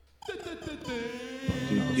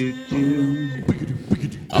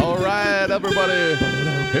All right, everybody.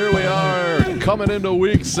 Here we are coming into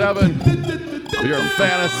week 7. Your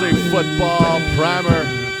fantasy football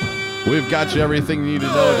primer. We've got you everything you need to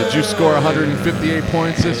know. Did you score 158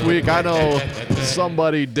 points this week? I know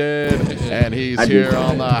somebody did, and he's here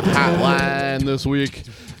on the hotline this week,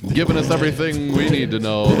 giving us everything we need to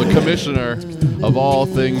know. The commissioner of all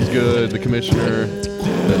things good, the commissioner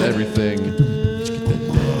that everything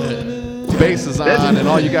bases on, and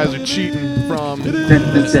all you guys are cheating from.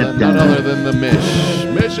 It's none other than the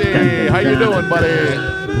Mishy. How you doing, buddy?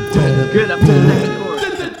 Good. I'm going to take the chorus.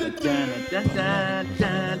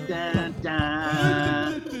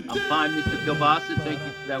 I'm fine, Mr. Kielbasa. Thank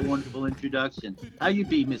you for that wonderful introduction. How you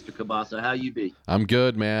be, Mr. Kielbasa? How you be? I'm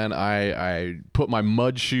good, man. I put my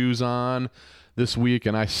mud shoes on this week,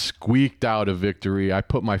 and I squeaked out a victory. I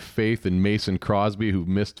put my faith in Mason Crosby, who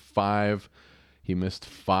missed 5. He missed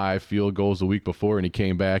 5 field goals the week before, and he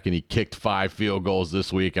came back and he kicked 5 field goals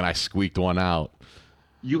this week, and I squeaked one out.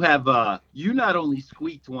 You have you not only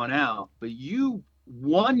squeaked one out, but you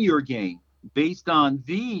won your game based on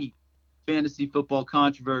the fantasy football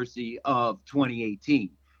controversy of 2018.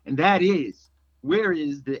 And that is, where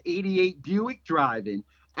is the 88 Buick driving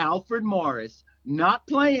Alfred Morris not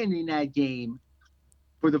playing in that game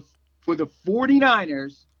for the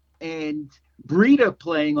 49ers, and Breida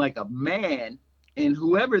playing like a man, and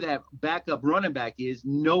whoever that backup running back is,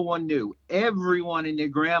 no one knew. Everyone and their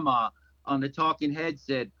grandma on the talking head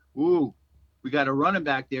said, ooh, we got a running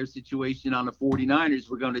back there situation on the 49ers.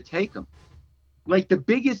 We're going to take him. Like the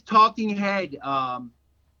biggest talking head,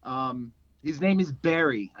 his name is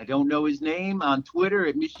Barry. I don't know his name on Twitter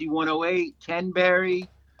at Mishy108, Ken Barry,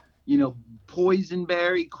 Poison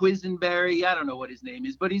Barry, Quizenberry. I don't know what his name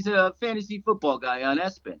is, but he's a fantasy football guy on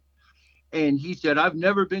ESPN. And he said, I've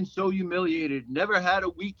never been so humiliated, never had a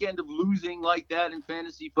weekend of losing like that in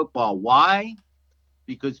fantasy football. Why?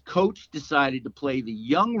 Because coach decided to play the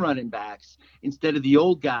young running backs instead of the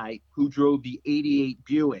old guy who drove the 88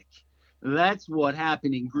 Buick. That's what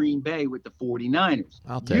happened in Green Bay with the 49ers.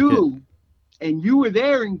 I'll take it. And you were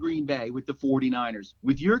there in Green Bay with the 49ers,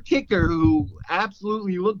 with your kicker who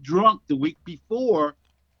absolutely looked drunk the week before,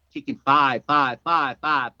 kicking 5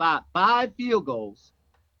 field goals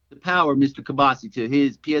to power Mr. Kabasi to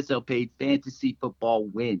his PSL paid fantasy football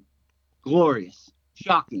win. Glorious,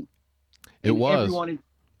 shocking. It was.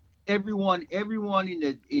 Everyone in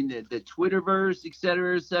the Twitterverse, et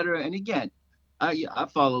cetera. And again, I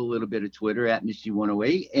follow a little bit of Twitter at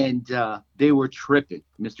Mishy108, and they were tripping,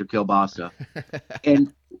 Mr. Kielbasa.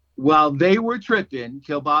 And while they were tripping,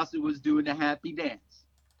 Kielbasa was doing the happy dance.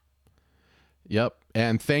 Yep.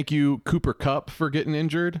 And thank you, Cooper Kupp, for getting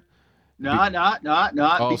injured. No.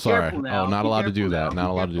 Oh, Be sorry. careful now. Oh, not allowed to do that.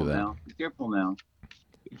 Not allowed to do that. Be careful now.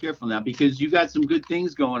 Be careful now, because you got some good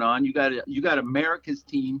things going on. You got America's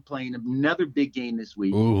team playing another big game this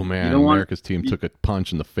week. Ooh, man, America's team took a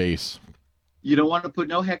punch in the face. You don't want to put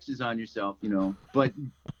no hexes on yourself, But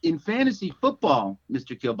in fantasy football,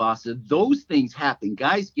 Mr. Kielbasa, those things happen.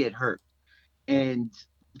 Guys get hurt. And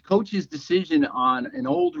coach's decision on an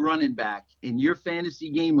old running back and your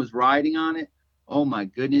fantasy game was riding on it. Oh, my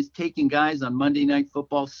goodness. Taking guys on Monday Night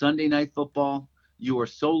Football, Sunday Night Football, you are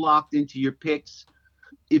so locked into your picks.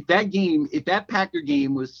 If that Packer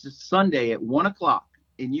game was Sunday at 1 o'clock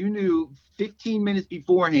and you knew 15 minutes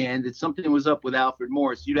beforehand that something was up with Alfred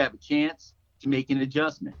Morris, you'd have a chance to make an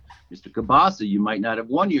adjustment. Mr. Kielbasa, you might not have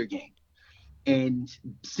won your game. And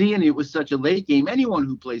seeing it was such a late game, anyone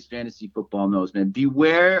who plays fantasy football knows, man,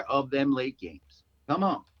 beware of them late games. Come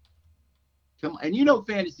on. And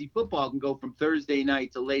fantasy football can go from Thursday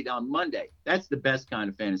night to late on Monday. That's the best kind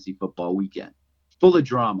of fantasy football weekend. Full of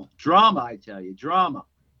drama. Drama, I tell you. Drama.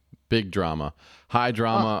 Big drama. High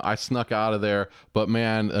drama. I snuck out of there. But,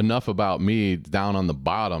 man, enough about me down on the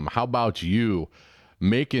bottom. How about you?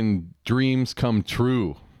 Making dreams come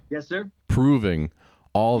true. Yes, sir. Proving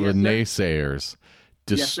all the naysayers.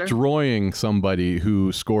 Destroying somebody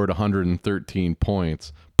who scored 113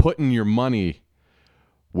 points. Putting your money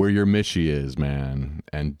where your Mishy is, man.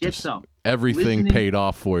 And just everything paid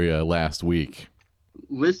off for you last week.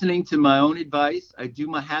 Listening to my own advice, I do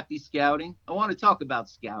my happy scouting. I want to talk about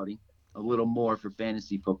scouting a little more for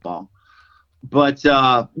fantasy football. But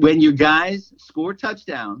when your guys score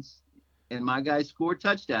touchdowns, and my guys scored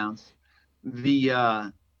touchdowns,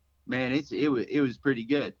 it was pretty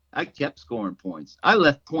good. I kept scoring points. I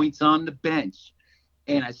left points on the bench,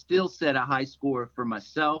 and I still set a high score for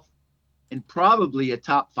myself and probably a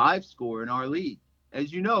top 5 score in our league.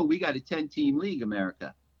 As you know, we got a 10-team league,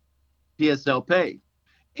 America, PSL paid.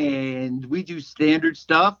 And we do standard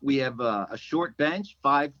stuff. We have a short bench,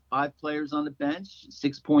 five players on the bench,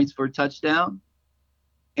 6 points for a touchdown.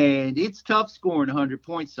 And it's tough scoring 100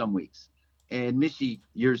 points some weeks. And Mishy,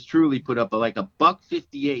 yours truly put up like a buck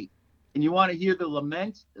 58. And you want to hear the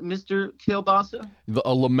lament, Mr. Kielbasa?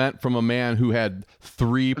 A lament from a man who had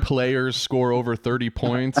 3 players score over 30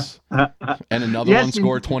 points and another one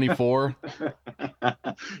score 24.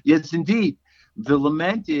 Yes, indeed. The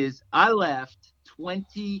lament is I left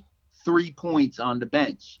 23 points on the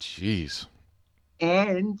bench. Jeez.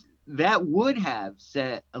 And that would have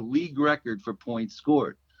set a league record for points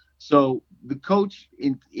scored. So the coach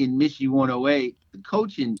in Mishy 108, the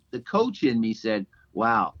coach in me said,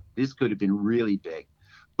 wow, this could have been really big.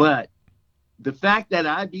 But the fact that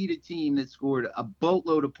I beat a team that scored a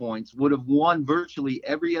boatload of points, would have won virtually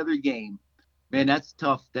every other game, man, that's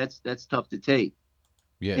tough. That's tough to take.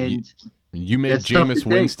 Yeah, and you made Jameis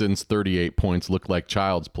Winston's 38 points look like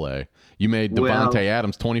child's play. You made Devontae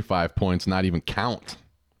Adams 25 points not even count.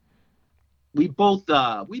 We've both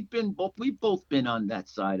been on that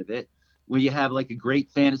side of it, where you have like a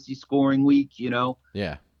great fantasy scoring week, you know.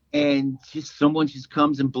 Yeah. And someone just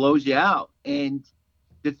comes and blows you out. And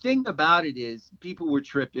the thing about it is, people were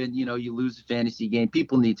tripping. You know, you lose a fantasy game.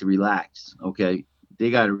 People need to relax. Okay,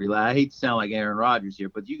 they got to relax. I hate to sound like Aaron Rodgers here,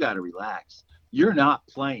 but you got to relax. You're not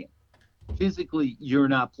playing. Physically, you're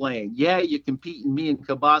not playing. Yeah, you're competing. Me and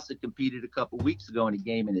Kabasa competed a couple weeks ago in a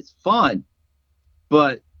game, and it's fun.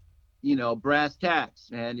 But you know, brass tacks,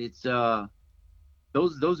 man. It's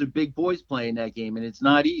those are big boys playing that game, and it's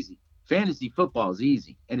not easy. Fantasy football is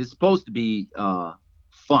easy, and it's supposed to be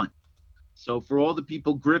fun. So for all the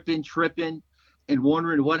people gripping, tripping, and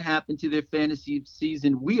wondering what happened to their fantasy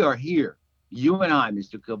season, we are here, you and I,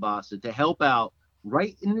 Mr. Kielbasa, to help out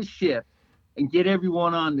right in the ship and get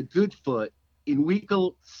everyone on the good foot in week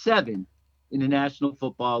 7 in the National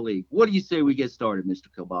Football League. What do you say we get started, Mr.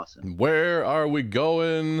 Kielbasa? Where are we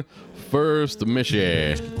going first,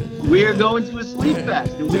 Mishy? We're going to a sleep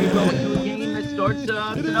fest, and we're going to a game that starts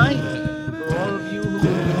tonight. For all of you who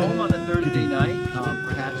will be home on a Thursday night,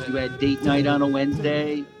 perhaps you had date night on a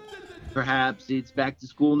Wednesday. Perhaps it's back to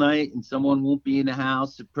school night and someone won't be in the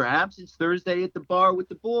house. Perhaps it's Thursday at the bar with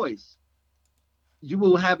the boys. You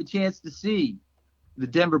will have a chance to see the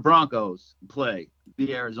Denver Broncos play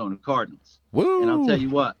the Arizona Cardinals. Woo! And I'll tell you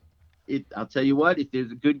what, if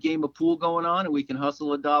there's a good game of pool going on and we can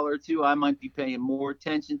hustle $1 or $2, I might be paying more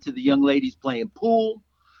attention to the young ladies playing pool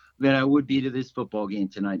than I would be to this football game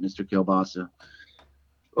tonight, Mr. Kielbasa.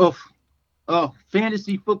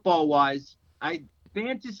 Fantasy football wise,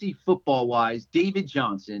 David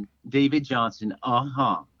Johnson,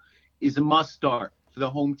 is a must start for the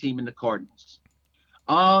home team in the Cardinals.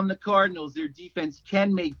 The Cardinals, their defense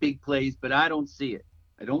can make big plays, but I don't see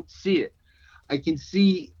it. I can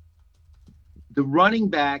see the running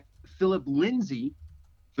back, Philip Lindsay,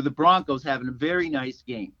 for the Broncos having a very nice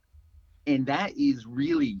game. And that is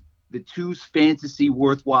really the two fantasy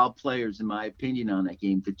worthwhile players, in my opinion, on that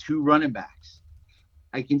game, the two running backs.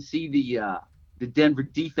 I can see the Denver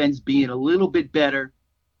defense being a little bit better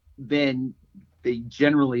than they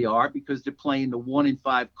generally are because they're playing the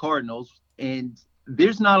 1-5 Cardinals, and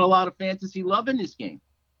there's not a lot of fantasy love in this game.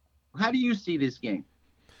 How do you see this game?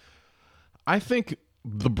 I think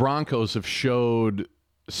the Broncos have showed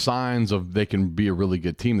signs of they can be a really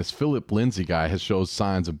good team. This Philip Lindsay guy has showed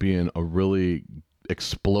signs of being a really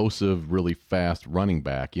explosive, really fast running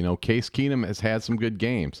back. You know, Case Keenum has had some good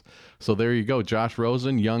games. So there you go. Josh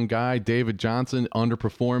Rosen, young guy. David Johnson,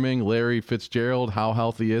 underperforming. Larry Fitzgerald, how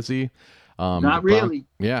healthy is he? Not really.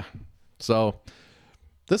 Yeah. So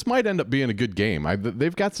this might end up being a good game.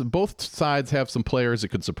 They've got both sides have some players that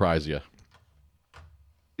could surprise you.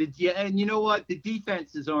 Yeah, and you know what? The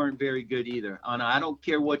defenses aren't very good either. I don't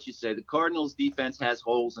care what you say. The Cardinals' defense has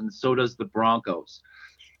holes, and so does the Broncos.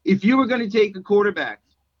 If you were going to take a quarterback,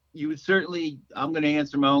 you would certainly – I'm going to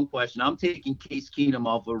answer my own question. I'm taking Case Keenum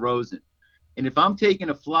off of Rosen. And if I'm taking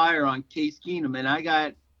a flyer on Case Keenum and I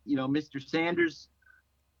got, Mr. Sanders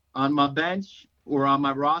on my bench or on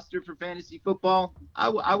my roster for fantasy football,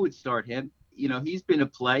 I would start him. He's been a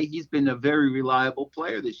play. He's been a very reliable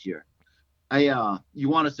player this year. You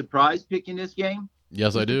want a surprise pick in this game?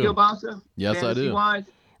 Yes, I do. Yes, I do.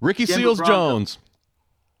 Ricky Denver Seals-Jones.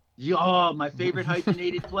 My favorite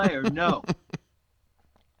hyphenated player. No.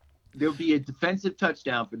 There'll be a defensive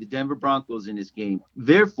touchdown for the Denver Broncos in this game.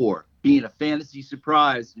 Therefore, being a fantasy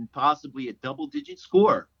surprise and possibly a double-digit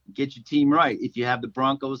score, get your team right. If you have the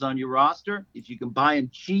Broncos on your roster, if you can buy them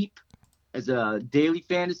cheap as a daily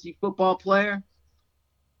fantasy football player,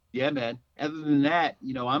 yeah, man. Other than that,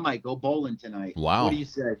 I might go bowling tonight. Wow. What do you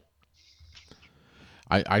say?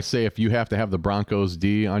 I say if you have to have the Broncos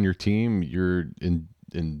D on your team, you're in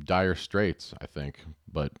dire straits, I think.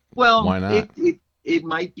 But why not? It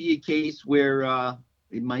might be a case where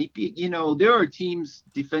it might be, there are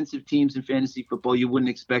defensive teams in fantasy football you wouldn't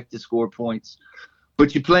expect to score points,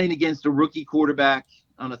 but you're playing against a rookie quarterback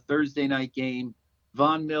on a Thursday night game.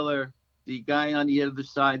 Von Miller, the guy on the other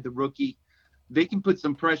side, the rookie, they can put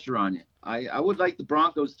some pressure on you. I would like the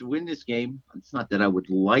Broncos to win this game. It's not that I would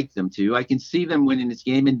like them to. I can see them winning this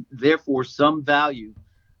game, and therefore some value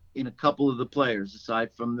in a couple of the players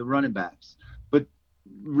aside from the running backs. But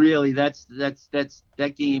really, that's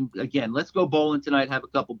that game. Again, let's go bowling tonight, have a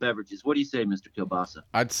couple beverages. What do you say, Mr. Kilbasa?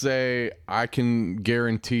 I'd say I can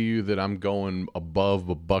guarantee you that I'm going above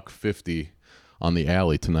 $150 on the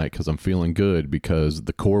alley tonight because I'm feeling good because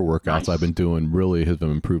the core workouts I've been doing really have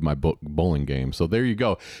improved my bowling game. So there you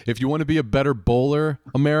go. If you want to be a better bowler,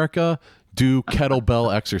 America, do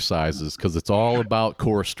kettlebell exercises because it's all about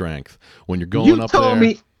core strength. When you're going up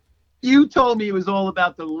there. You told me it was all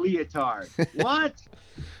about the leotard. What?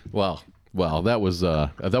 Well, that was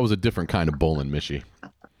a different kind of bowling, Mishy.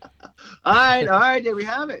 All right, there we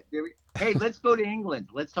have it. Hey, let's go to England.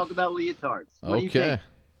 Let's talk about leotards. What do you think?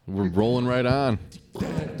 We're rolling right on.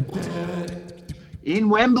 In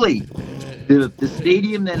Wembley, the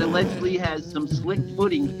stadium that allegedly has some slick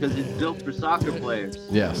footing because it's built for soccer players.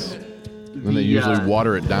 Yes. And they usually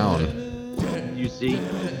water it down. You see,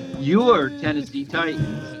 your Tennessee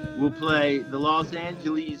Titans will play the Los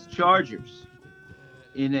Angeles Chargers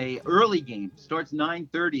in a early game. Starts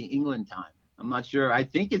 9:30 England time. I'm not sure. I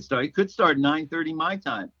think it could start 9:30 my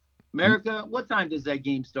time. America, what time does that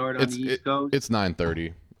game start on the East Coast? It's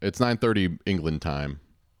 9:30. It's 9:30 England time.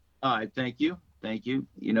 All right, thank you.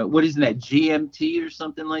 What isn't that, GMT or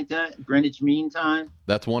something like that? Greenwich Mean Time?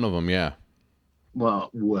 That's one of them, yeah. Well.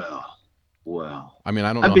 I mean,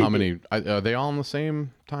 I don't know how many. Are they all in the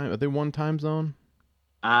same time? Are they one time zone?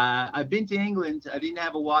 I've been to England. I didn't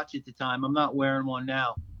have a watch at the time. I'm not wearing one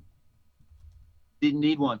now. Didn't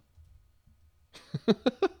need one.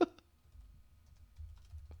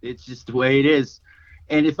 It's just the way it is.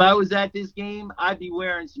 And if I was at this game, I'd be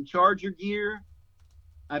wearing some Charger gear.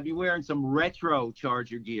 I'd be wearing some retro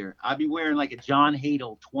Charger gear. I'd be wearing like a John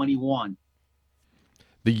Hadle 21.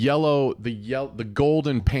 The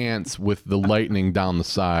golden pants with the lightning down the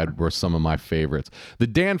side were some of my favorites. The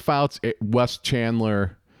Dan Fouts, Wes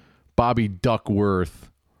Chandler, Bobby Duckworth,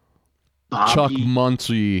 Chuck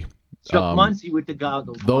Muncie. Chuck Muncie with the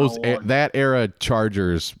goggles. That era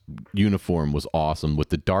Chargers uniform was awesome with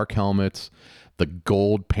the dark helmets, the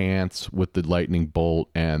gold pants with the lightning bolt,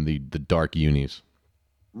 and the dark unis.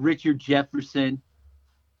 Richard Jefferson.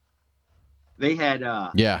 They had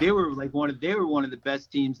they were one of the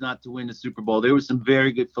best teams not to win the Super Bowl. There were some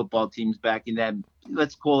very good football teams back in that,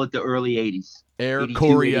 let's call it the early 80s. Eric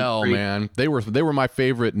Coryell, man. They were my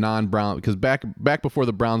favorite non-Brown because back before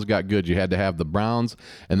the Browns got good, you had to have the Browns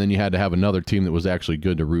and then you had to have another team that was actually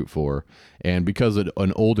good to root for. And because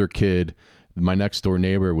an older kid, my next door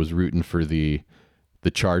neighbor was rooting for the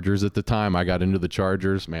Chargers at the time. I got into the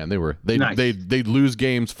Chargers. Man, they'd lose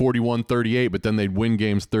games 41-38, but then they'd win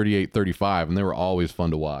games 38-35, and they were always fun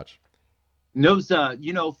to watch. Those,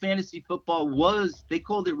 fantasy football they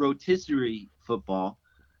called it rotisserie football.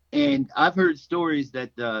 And I've heard stories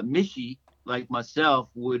that Mishy, like myself,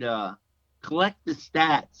 would collect the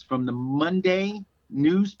stats from the Monday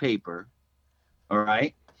newspaper, all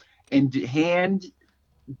right, and hand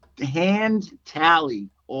tally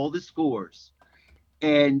all the scores.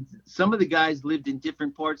 And some of the guys lived in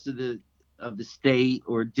different parts of the state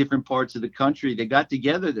or different parts of the country. They got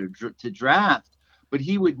together there to draft, but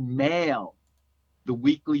he would mail the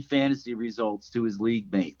weekly fantasy results to his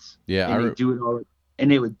league mates. Yeah, and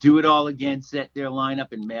they would do it all again, set their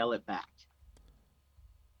lineup, and mail it back.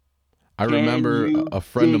 I remember a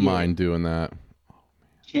friend of mine doing that.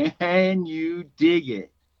 Can you dig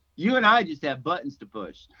it? You and I just have buttons to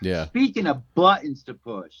push. Yeah. Speaking of buttons to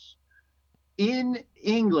push. In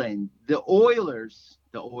England, the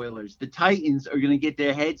Titans are going to get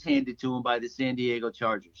their heads handed to them by the San Diego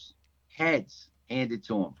Chargers. Heads handed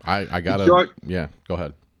to them. Go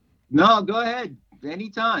ahead. No, go ahead.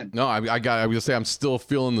 Anytime. No, I was going to say I'm still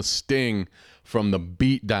feeling the sting from the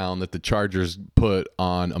beatdown that the Chargers put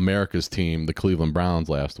on America's team, the Cleveland Browns,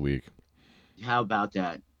 last week. How about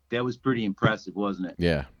that? That was pretty impressive, wasn't it?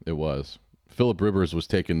 Yeah, it was. Phillip Rivers was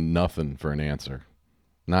taking nothing for an answer.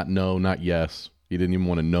 Not no, not yes. He didn't even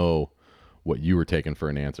want to know what you were taking for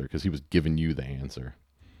an answer because he was giving you the answer.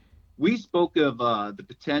 We spoke of the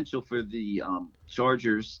potential for the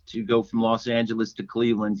Chargers to go from Los Angeles to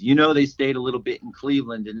Cleveland. They stayed a little bit in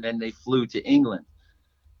Cleveland and then they flew to England.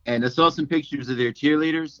 And I saw some pictures of their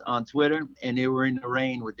cheerleaders on Twitter, and they were in the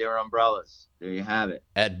rain with their umbrellas. There you have it.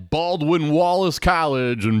 At Baldwin Wallace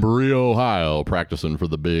College in Berea, Ohio, practicing for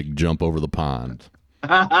the big jump over the pond.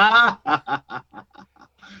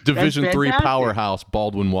 Division III powerhouse,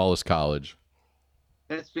 Baldwin Wallace College.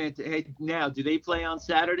 That's fantastic. Hey, now, do they play on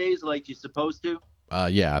Saturdays like you're supposed to?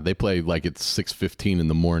 Yeah, they play like it's 6:15 in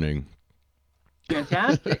the morning.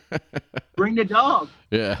 Fantastic. Bring the dog.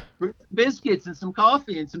 Yeah. Bring biscuits and some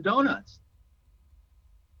coffee and some donuts.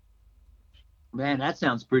 Man, that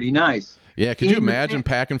sounds pretty nice. Yeah, could you imagine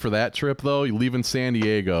packing for that trip, though? You leaving San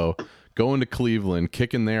Diego, going to Cleveland,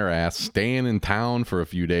 kicking their ass, staying in town for a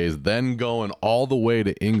few days, then going all the way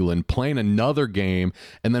to England, playing another game,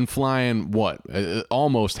 and then flying,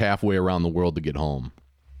 almost halfway around the world to get home.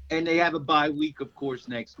 And they have a bye week, of course,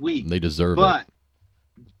 next week. They deserve it. But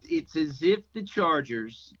it's as if the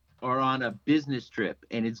Chargers are on a business trip,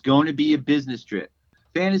 and it's going to be a business trip.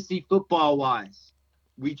 Fantasy football-wise,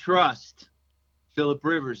 we trust Phillip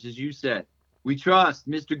Rivers, as you said. We trust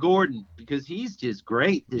Mr. Gordon because he's just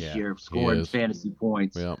great this year, scoring fantasy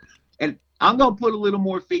points. Yeah. And I'm going to put a little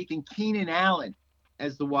more faith in Keenan Allen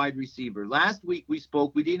as the wide receiver. Last week we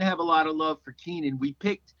spoke. We didn't have a lot of love for Keenan. We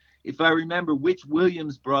picked, if I remember, which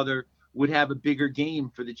Williams brother would have a bigger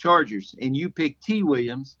game for the Chargers. And you picked T.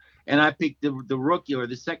 Williams, and I picked the rookie or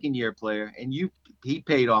the second-year player, and he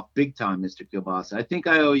paid off big time, Mr. Kielbasa. I think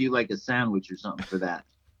I owe you like a sandwich or something for that.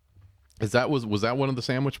 Was that one of the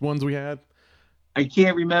sandwich ones we had? I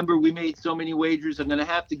can't remember. We made so many wagers. I'm going to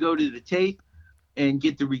have to go to the tape and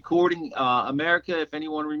get the recording. America, if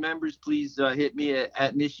anyone remembers, please hit me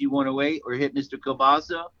at Mishy108 or hit Mr.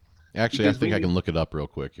 Kielbasa. Actually, I think I can look it up real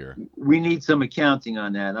quick here. We need some accounting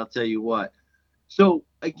on that. I'll tell you what. So,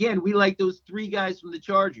 again, we like those three guys from the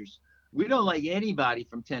Chargers. We don't like anybody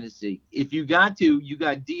from Tennessee. If you got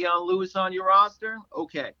Dion Lewis on your roster,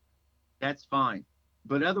 okay, that's fine.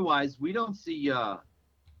 But otherwise, we don't see,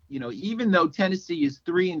 even though Tennessee is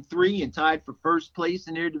 3-3 and tied for first place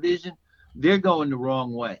in their division, they're going the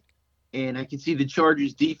wrong way. And I can see the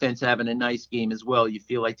Chargers defense having a nice game as well. You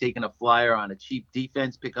feel like taking a flyer on a cheap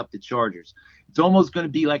defense, pick up the Chargers. It's almost going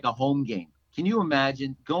to be like a home game. Can you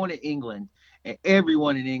imagine going to England and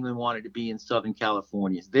everyone in England wanted to be in Southern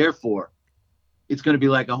California? Therefore, it's going to be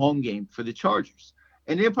like a home game for the Chargers.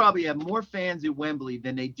 And they'll probably have more fans at Wembley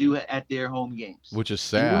than they do at their home games. Which is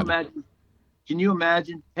sad. Can you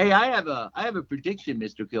imagine? Hey, I have a prediction,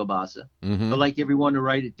 Mr. Kielbasa. Mm-hmm. I'd like everyone to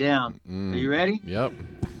write it down. Are you ready? Yep.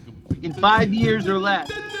 In 5 years or less,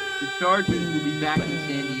 the Chargers will be back in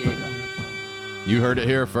San Diego. You heard it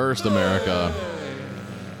here first, America.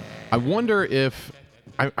 I wonder if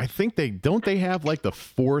I think they have like the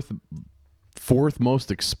fourth most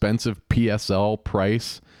expensive PSL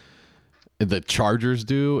price. The Chargers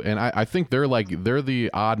do, and I think they're the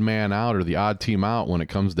odd man out or the odd team out when it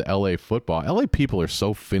comes to LA football. LA people are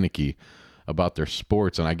so finicky about their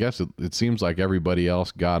sports, and I guess it seems like everybody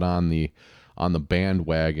else got on the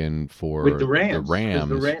bandwagon for with the Rams.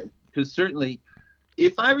 Because certainly,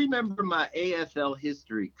 if I remember my AFL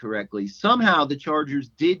history correctly, somehow the Chargers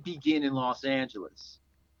did begin in Los Angeles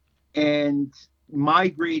and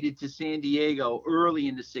migrated to San Diego early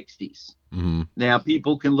in the 60s. Mm-hmm. Now,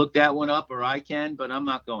 people can look that one up, or I can, but I'm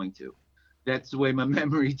not going to. That's the way my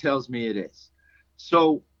memory tells me it is.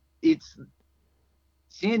 So it's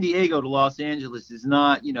San Diego to Los Angeles is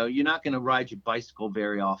not, you're not going to ride your bicycle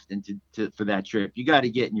very often for that trip. You got to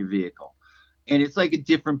get in your vehicle. And it's like a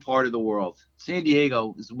different part of the world. San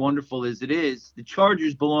Diego, as wonderful as it is, the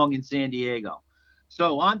Chargers belong in San Diego.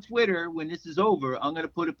 So on Twitter, when this is over, I'm going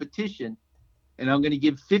to put a petition, and I'm going to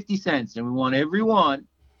give 50 cents. And we want everyone,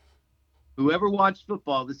 whoever watched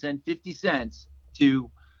football, to send 50 cents to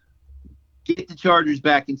get the Chargers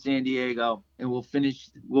back in San Diego, and we'll finish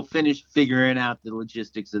figuring out the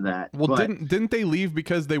logistics of that. Well, didn't they leave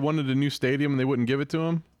because they wanted a new stadium and they wouldn't give it to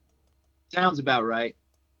them? Sounds about right.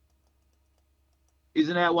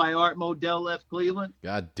 Isn't that why Art Modell left Cleveland?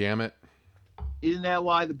 God damn it. Isn't that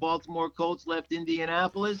why the Baltimore Colts left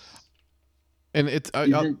Indianapolis? And it's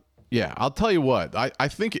I'll tell you what. I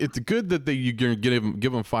think it's good that you're going to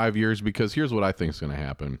give them 5 years, because here's what I think is going to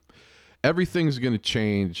happen. Everything's going to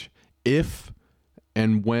change if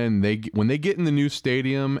and when they get in the new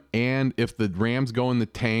stadium, and if the Rams go in the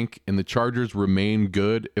tank and the Chargers remain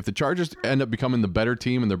good. If the Chargers end up becoming the better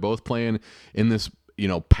team and they're both playing in this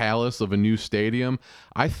palace of a new stadium,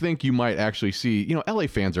 I think you might actually see, LA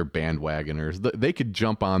fans are bandwagoners. They could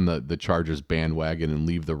jump on the Chargers bandwagon and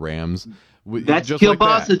leave the Rams. That's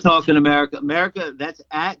Kielbasa talking, America. America, that's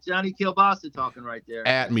at Johnny Kielbasa talking right there.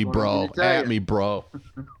 At me, bro. At me, bro.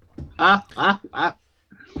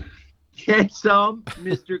 Get some,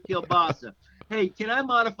 Mr. Kilbasa. Hey, can I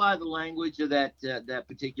modify the language of that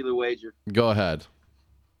particular wager? Go ahead.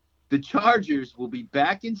 The Chargers will be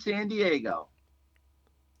back in San Diego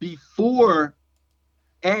before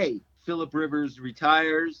A, Phillip Rivers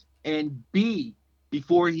retires, and B,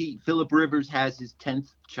 before Phillip Rivers has his 10th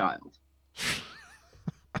child.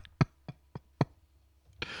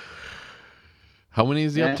 How many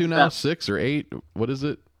is he up to now? 6 or 8? What is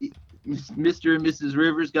it? Mr. and Mrs.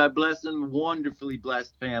 Rivers, God bless them, wonderfully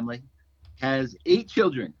blessed family, has 8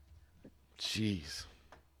 children. Jeez.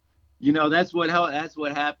 You know, that's what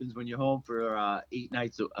happens when you're home for 8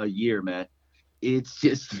 nights a year, man. It's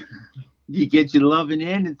just you get your loving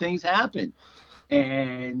in and things happen.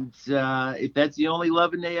 And if that's the only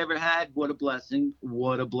loving they ever had, what a blessing.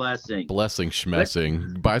 What a blessing. Blessing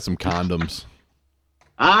schmessing. Buy some condoms.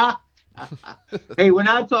 Hey, we're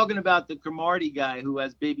not talking about the Cromartie guy who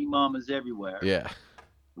has baby mamas everywhere. Yeah.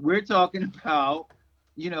 We're talking about,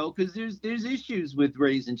 because there's issues with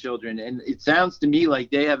raising children. And it sounds to me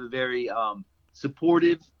like they have a very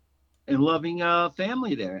supportive and loving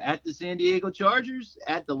family there at the San Diego Chargers,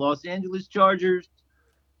 at the Los Angeles Chargers.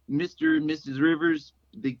 Mr. and Mrs. Rivers,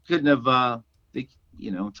 they couldn't have,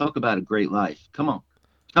 talk about a great life. Come on.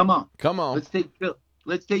 Let's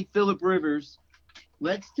take Phillip Rivers.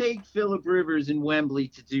 Let's take Phillip Rivers in Wembley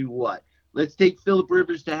to do what? Let's take Phillip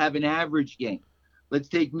Rivers to have an average game. Let's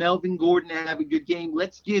take Melvin Gordon to have a good game.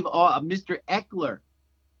 Let's give Mr. Eckler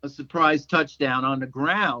a surprise touchdown on the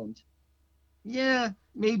ground. Yeah,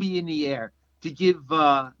 maybe in the air to give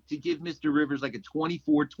Mr. Rivers like a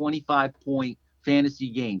 24, 25 point fantasy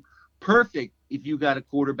game. Perfect if you got a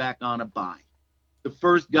quarterback on a bye. The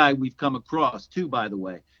first guy we've come across too, by the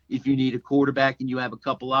way. If you need a quarterback and you have a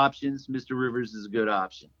couple options, Mr. Rivers is a good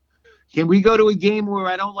option. Can we go to a game where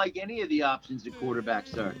I don't like any of the options at quarterback,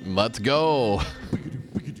 sir? Let's go.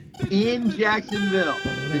 In Jacksonville,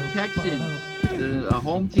 the Texans, a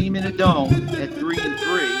home team in a dome at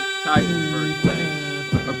 3-3, tied for first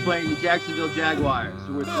place, are playing the Jacksonville Jaguars,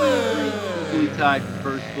 who are 3-3, equally tied for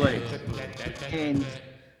first place. And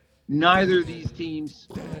neither of these teams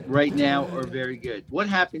right now are very good. What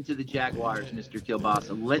happened to the Jaguars, Mr.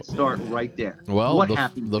 Kilbasa? Let's start right there. Well, what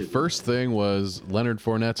happened? The first thing was Leonard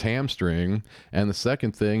Fournette's hamstring, and the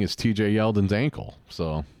second thing is T.J. Yeldon's ankle.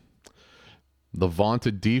 So the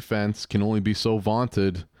vaunted defense can only be so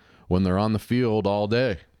vaunted when they're on the field all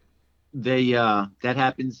day. That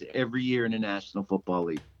happens every year in the National Football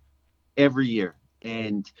League. Every year.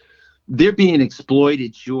 And they're being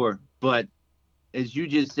exploited, sure, but as you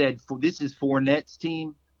just said, this is Fournette's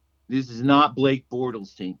team. This is not Blake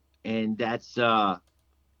Bortles' team. And that's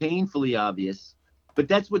painfully obvious. But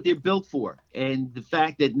that's what they're built for. And the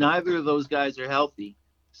fact that neither of those guys are healthy,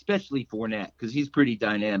 especially Fournette, because he's pretty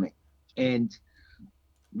dynamic. And,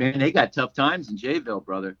 man, they got tough times in Jayville,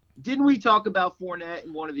 brother. Didn't we talk about Fournette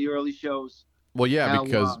in one of the early shows? Well, yeah,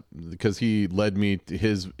 because he led me –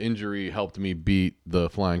 his injury helped me beat the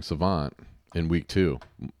Flying Savant in week 2.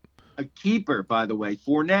 A keeper, by the way.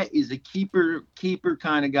 Fournette is a keeper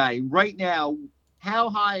kind of guy. Right now, how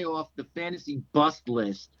high off the fantasy bust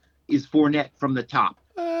list is Fournette from the top?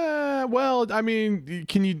 Well, I mean,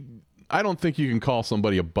 I don't think you can call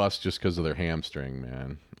somebody a bust just because of their hamstring,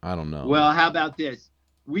 man. I don't know. Well, how about this?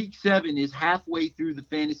 Week 7 is halfway through the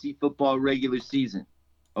fantasy football regular season.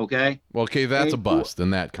 Okay? Well, okay, that's a bust in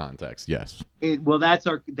that context, yes.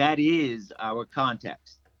 That is our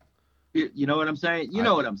context. You know what I'm saying? You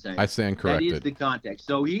know what I'm saying. I stand corrected. That is the context.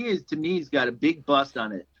 So he's got a big bust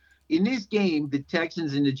on it. In this game, the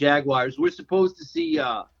Texans and the Jaguars, we're supposed to see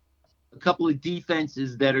a couple of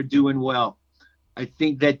defenses that are doing well. I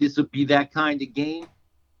think that this will be that kind of game.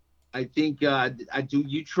 I think, do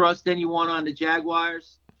you trust anyone on the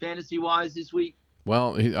Jaguars fantasy-wise this week?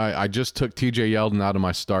 Well, I just took T.J. Yeldon out of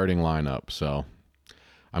my starting lineup, so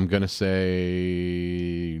I'm going to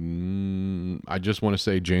say I just want to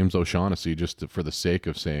say James O'Shaughnessy just for the sake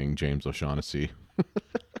of saying James O'Shaughnessy.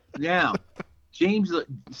 Now, James,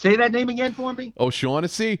 say that name again for me.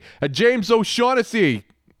 O'Shaughnessy? James O'Shaughnessy.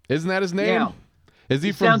 Isn't that his name? Yeah. Is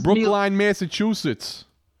he from Brookline, Massachusetts?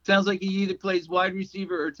 Sounds like he either plays wide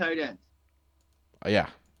receiver or tight end. Yeah.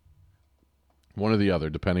 One or the other,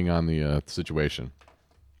 depending on the situation.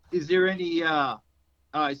 Is there any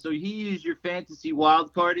all right, so he is your fantasy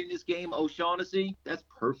wild card in this game, O'Shaughnessy. That's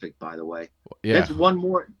perfect, by the way. Yeah. That's one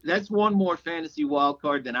more fantasy wild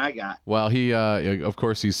card than I got. Well, he of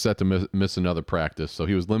course he's set to miss another practice, so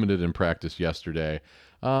he was limited in practice yesterday.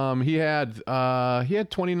 He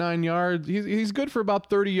had 29 yards. He's good for about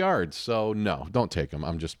 30 yards. So no, don't take him.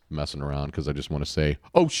 I'm just messing around because I just want to say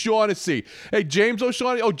O'Shaughnessy. Hey, James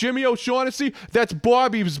O'Shaughnessy. Oh, Jimmy O'Shaughnessy. That's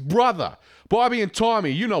Bobby's brother. Bobby and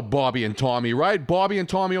Tommy. You know Bobby and Tommy, right? Bobby and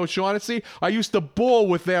Tommy O'Shaughnessy. I used to bull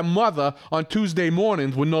with their mother on Tuesday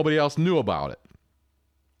mornings when nobody else knew about it.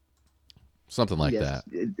 Something like that.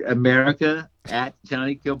 America at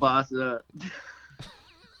Johnny Kilbasa.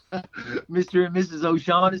 Mr. and Mrs.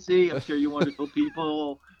 O'Shaughnessy, I'm sure you're wonderful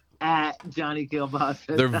people at Johnny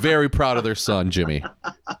Kilbasa. They're very proud of their son, Jimmy.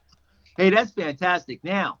 Hey, that's fantastic.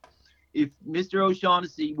 Now, if Mr.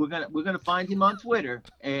 O'Shaughnessy, we're gonna find him on Twitter,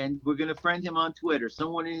 and we're gonna friend him on Twitter,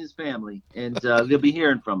 someone in his family, and they'll be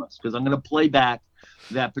hearing from us because I'm gonna play back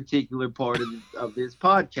that particular part of this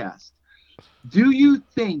podcast. Do you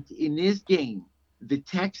think in this game the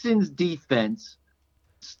Texans defense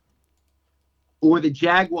or the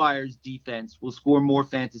Jaguars defense will score more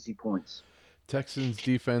fantasy points? Texans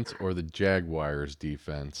defense or the Jaguars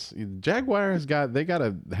defense? Jaguars they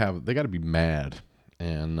gotta be mad,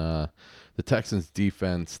 and the Texans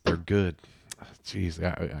defense, they're good. Jeez,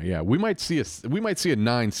 yeah, we might see a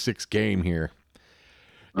 9-6 game here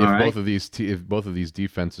if both of these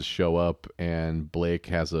defenses show up and Blake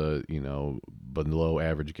has a below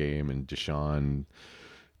average game and Deshaun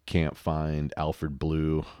can't find Alfred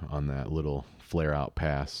Blue on that little flare out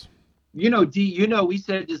pass. We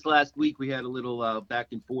said this last week. We had a little back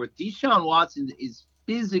and forth. Deshaun Watson is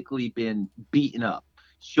physically been beaten up.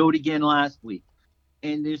 Showed again last week.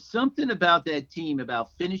 And there's something about that team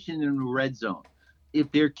about finishing in the red zone. If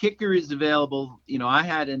their kicker is available, I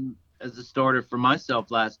had him as a starter for myself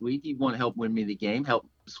last week. He won to help win me the game, help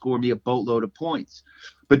score me a boatload of points.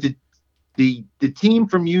 But the team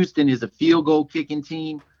from Houston is a field goal kicking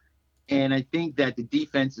team. And I think that the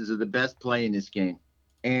defenses are the best play in this game.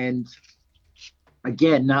 And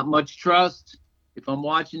again, not much trust. If I'm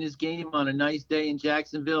watching this game on a nice day in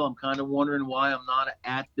Jacksonville, I'm kind of wondering why I'm not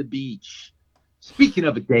at the beach. Speaking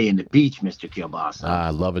of a day in the beach, Mr. Kielbasa. I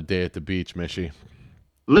love a day at the beach, Mishy.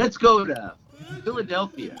 Let's go to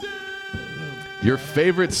Philadelphia. Your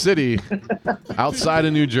favorite city outside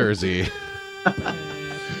of New Jersey.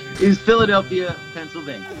 Is Philadelphia,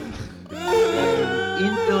 Pennsylvania.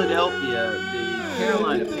 In Philadelphia, the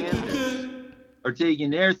Carolina Panthers are taking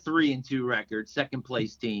their 3-2 record, second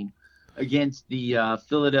place team, against the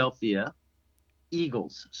Philadelphia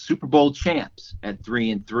Eagles, Super Bowl champs at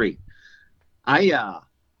 3-3.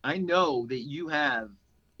 I know that you have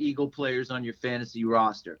Eagle players on your fantasy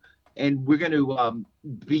roster, and we're going to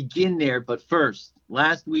begin there. But first,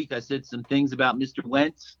 last week I said some things about Mr.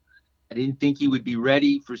 Wentz. I didn't think he would be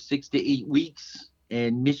ready for 6 to 8 weeks,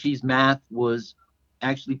 and Mishy's math was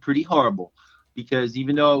actually pretty horrible because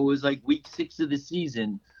even though it was like week 6 of the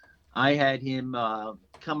season, I had him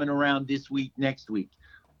coming around this week, next week.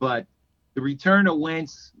 But the return of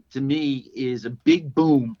Wentz, to me, is a big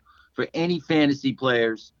boom for any fantasy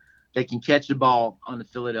players that can catch the ball on the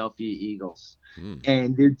Philadelphia Eagles.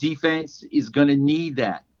 And their defense is going to need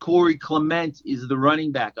that. Corey Clement is the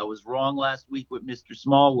running back. I was wrong last week with Mr.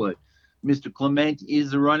 Smallwood. Mr. Clement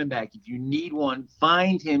is the running back. If you need one,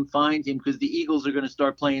 find him, because the Eagles are going to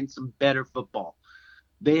start playing some better football.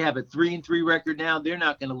 They have a 3-3 record now. They're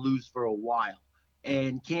not going to lose for a while.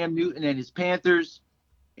 And Cam Newton and his Panthers,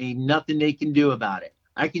 ain't nothing they can do about it.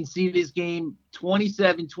 I can see this game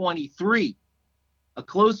 27-23, a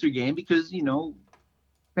closer game because,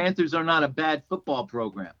 Panthers are not a bad football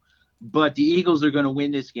program. But the Eagles are going to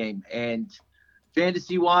win this game. And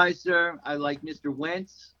fantasy-wise, sir, I like Mr.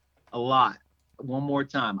 Wentz a lot. One more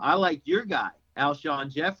time. I like your guy, Alshon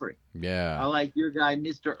Jeffrey. Yeah. I like your guy,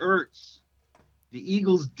 Mr. Ertz. The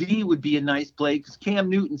Eagles D would be a nice play because Cam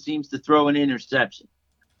Newton seems to throw an interception.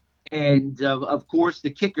 And, of course, the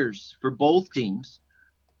kickers for both teams.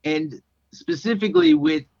 And specifically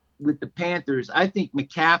with the Panthers, I think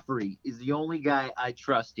McCaffrey is the only guy I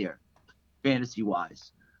trust here,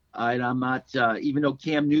 fantasy-wise. And I'm not, even though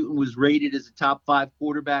Cam Newton was rated as a top 5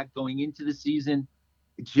 quarterback going into the season,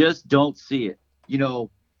 just don't see it.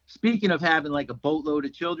 Speaking of having like a boatload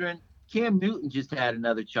of children, Cam Newton just had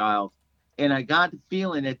another child. And I got the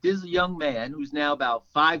feeling that this young man, who's now about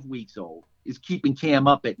 5 weeks old, is keeping Cam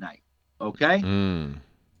up at night. Okay? And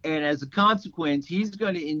as a consequence, he's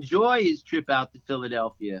going to enjoy his trip out to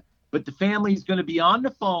Philadelphia. But the family's going to be on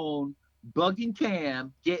the phone, bugging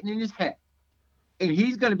Cam, getting in his head. And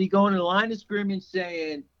he's going to be going to the line of scrimmage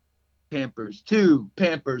saying, Pampers 2,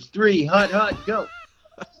 Pampers 3, hut, go.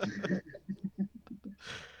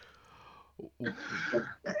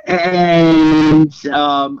 And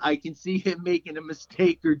I can see him making a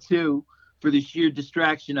mistake or two for the sheer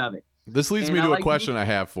distraction of it. This leads me to a question I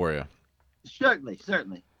have for you.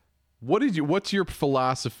 Certainly. What's your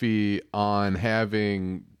philosophy on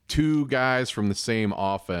having two guys from the same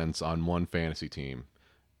offense on one fantasy team?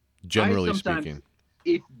 Generally speaking,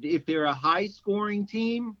 if they're a high scoring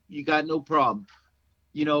team, you got no problem.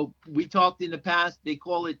 You know, we talked in the past, they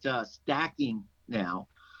call it stacking now,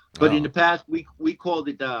 but in the past we called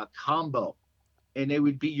it combo, and it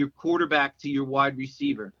would be your quarterback to your wide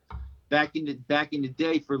receiver. Back in the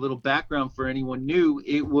day, for a little background for anyone new,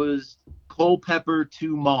 it was Culpepper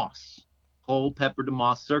to Moss,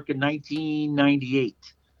 circa 1998,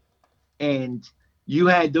 and you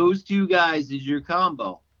had those two guys as your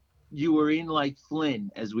combo. You were in like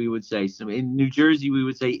Flynn, as we would say. So in New Jersey, we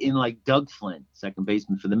would say in like Doug Flynn, second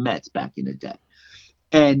baseman for the Mets back in the day.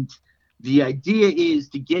 And the idea is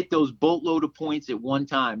to get those boatload of points at one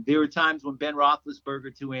time. There were times when Ben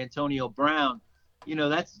Roethlisberger to Antonio Brown, you know,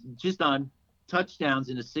 that's just on touchdowns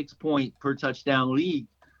in a 6-point per touchdown league.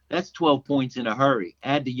 That's 12 points in a hurry.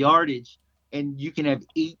 Add the yardage, and you can have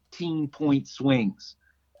 18-point swings.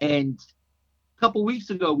 And couple weeks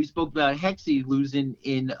ago, we spoke about Hexie losing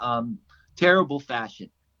in terrible fashion.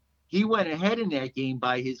 He went ahead in that game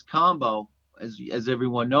by his combo, as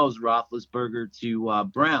everyone knows, Roethlisberger to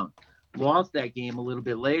Brown. Lost that game a little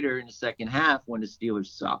bit later in the second half when the Steelers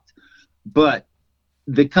sucked. But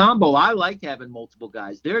the combo, I like having multiple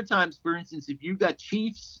guys. There are times, for instance, if you got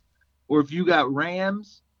Chiefs or if you got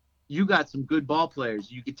Rams, you got some good ball players.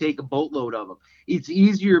 You could take a boatload of them. It's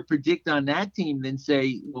easier to predict on that team than,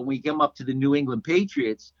 say, when we come up to the New England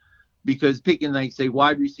Patriots, because picking, like, say,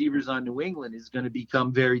 wide receivers on New England is going to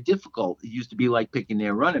become very difficult. It used to be like picking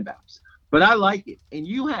their running backs. But I like it. And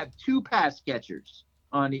you have two pass catchers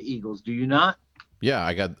on the Eagles, do you not? Yeah,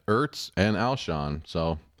 I got Ertz and Alshon,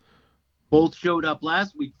 so. Both showed up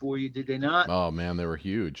last week for you, did they not? Oh, man, they were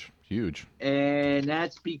huge. And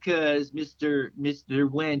that's because Mr.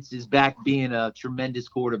 Wentz is back being a tremendous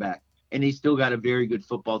quarterback, and he still got a very good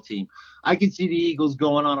football team. I can see the Eagles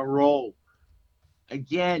going on a roll.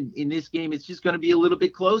 Again, in this game, it's just going to be a little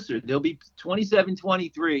bit closer. They'll be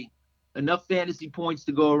 27-23, enough fantasy points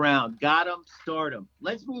to go around. Got them, start them.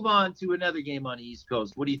 Let's move on to another game on the East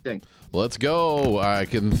Coast. What do you think? Let's go. I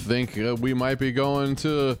can think we might be going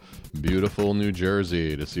to beautiful New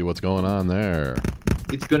Jersey to see what's going on there.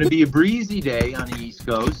 It's going to be a breezy day on the East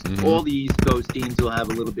Coast. Mm-hmm. All the East Coast teams will have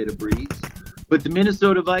a little bit of breeze. But the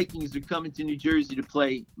Minnesota Vikings are coming to New Jersey to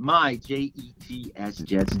play my Jets. You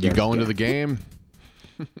going to the game?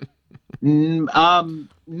 No,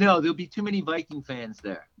 there'll be too many Viking fans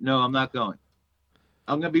there. No, I'm not going.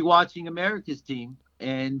 I'm going to be watching America's team,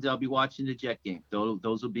 and I'll be watching the Jet game.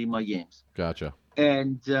 Those will be my games. Gotcha.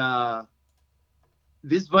 And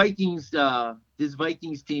this Vikings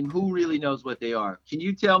team, who really knows what they are? Can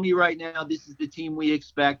you tell me right now this is the team we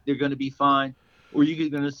expect? They're going to be fine? Or are you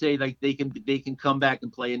going to say like they can come back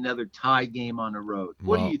and play another tie game on the road?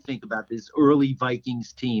 What do you think about this early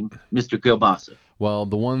Vikings team, Mr. Kielbasa? Well,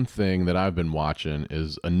 the one thing that I've been watching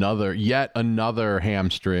is yet another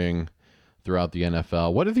hamstring throughout the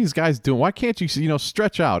NFL. What are these guys doing? Why can't you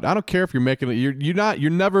stretch out? I don't care if you're making it. You're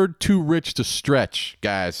never too rich to stretch,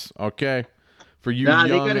 guys. Okay, for you young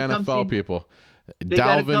NFL people.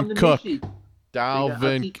 Dalvin Cook.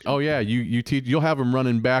 Oh yeah, you teach. You'll have him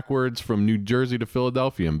running backwards from New Jersey to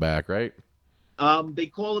Philadelphia and back, right? They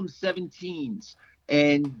call them 17s,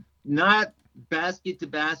 and not basket to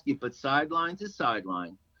basket, but sideline to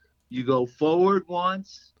sideline. You go forward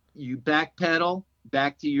once, you backpedal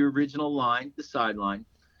back to your original line, the sideline,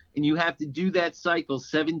 and you have to do that cycle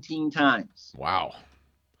 17 times. Wow.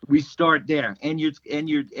 We start there, and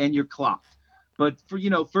you're clocked. But for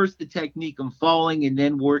first the technique of falling, and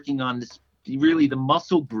then working on this. Really the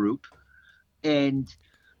muscle group, and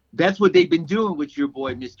that's what they've been doing with your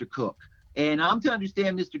boy Mr. Cook. And I'm to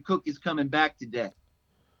understand Mr. Cook is coming back today,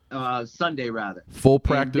 Sunday rather. Full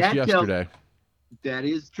practice yesterday. That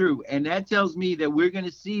is true, and that tells me that we're going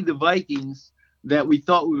to see the Vikings that we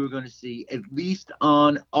thought we were going to see, at least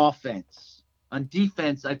on offense. On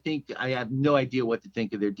defense, I think I have no idea what to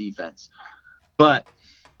think of their defense, but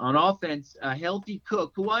on offense, a healthy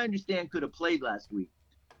Cook, who I understand could have played last week.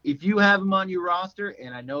 If you have him on your roster,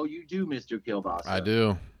 and I know you do, Mr. Kielbasa. I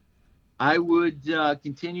do. I would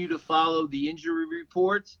continue to follow the injury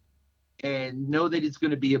report and know that it's going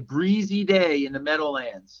to be a breezy day in the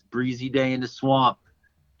Meadowlands, breezy day in the swamp.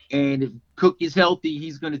 And if Cook is healthy,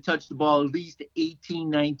 he's going to touch the ball at least 18,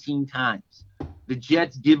 19 times. The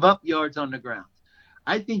Jets give up yards on the ground.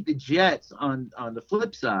 I think the Jets, on the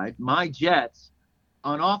flip side, my Jets,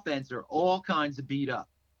 on offense are all kinds of beat up.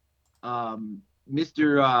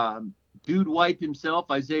 Mr. Dude Wipe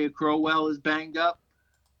himself, Isaiah Crowell, is banged up.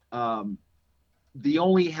 The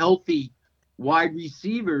only healthy wide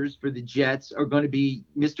receivers for the Jets are going to be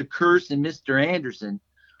Mr. Curse and Mr. Anderson.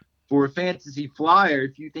 For a fantasy flyer,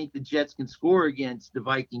 if you think the Jets can score against the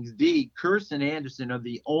Vikings D, Curse and Anderson are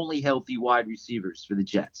the only healthy wide receivers for the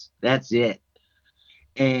Jets. That's it.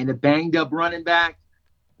 And a banged up running back,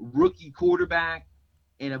 rookie quarterback,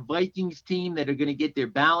 and a Vikings team that are going to get their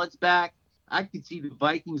balance back. I could see the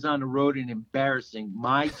Vikings on the road and embarrassing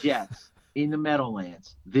my Jets in the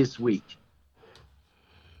Meadowlands this week.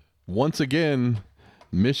 Once again,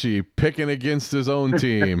 Mishy picking against his own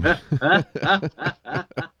team.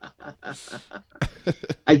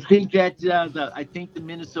 I think that the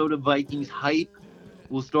Minnesota Vikings hype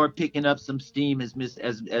will start picking up some steam as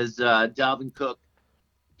Dalvin Cook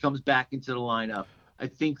comes back into the lineup. I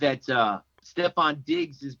think that Stephon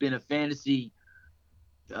Diggs has been a fantasy.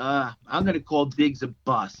 I'm going to call Diggs a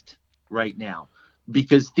bust right now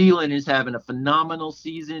because Thielen is having a phenomenal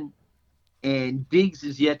season and Diggs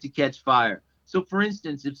is yet to catch fire. So, for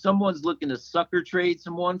instance, if someone's looking to sucker trade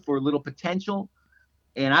someone for a little potential,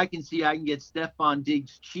 and I can see I can get Stephon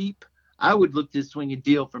Diggs cheap, I would look to swing a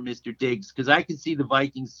deal for Mr. Diggs because I can see the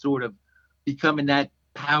Vikings sort of becoming that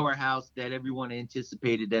powerhouse that everyone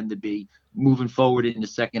anticipated them to be moving forward in the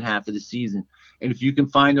second half of the season. And if you can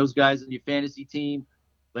find those guys on your fantasy team,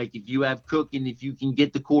 like if you have Cook and if you can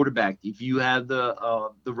get the quarterback, if you have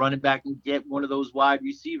the running back and get one of those wide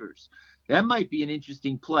receivers, that might be an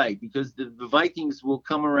interesting play because the Vikings will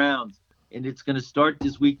come around and it's going to start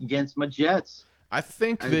this week against my Jets. I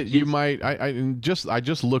think that you might. I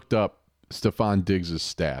just looked up Stephon Diggs'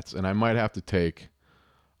 stats, and I might have to take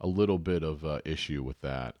a little bit of issue with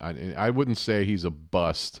that. I wouldn't say he's a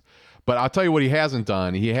bust, but I'll tell you what he hasn't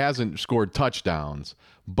done. He hasn't scored touchdowns,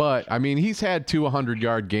 but I mean he's had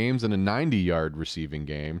 200-yard games and a 90-yard receiving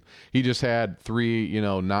game. He just had 3,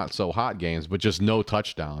 not so hot games, but just no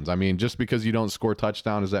touchdowns. I mean, just because you don't score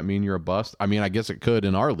touchdown, does that mean you're a bust? I mean, I guess it could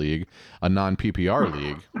in our league, a non-PPR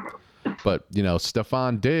league. But,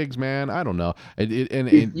 Stephon Diggs, man, I don't know.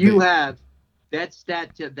 If you have that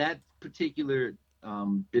that particular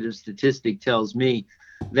bit of statistic tells me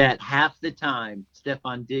that half the time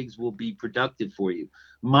Stephon Diggs will be productive for you,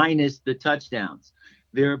 minus the touchdowns.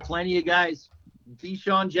 There are plenty of guys.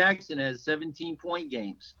 Deshaun Jackson has 17-point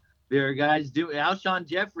games. There are guys Alshon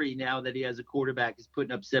Jeffrey, now that he has a quarterback, is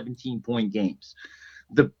putting up 17-point games.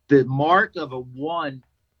 The mark of a 1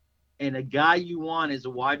 and a guy you want as a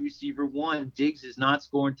wide receiver 1, Diggs is not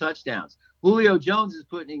scoring touchdowns. Julio Jones is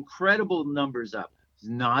putting incredible numbers up. He's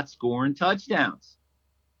not scoring touchdowns.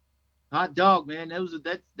 Hot dog, man.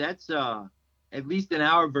 That's at least in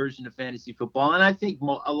our version of fantasy football, and I think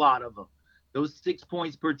a lot of them. Those 6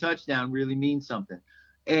 points per touchdown really mean something.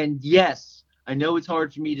 And yes, I know it's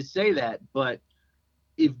hard for me to say that, but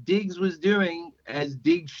if Diggs was doing as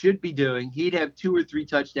Diggs should be doing, he'd have 2 or 3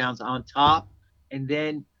 touchdowns on top, and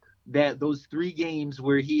then those 3 games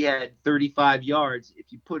where he had 35 yards,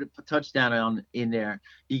 if you put a touchdown in there,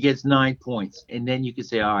 he gets 9 points. And then you can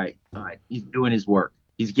say, all right, he's doing his work.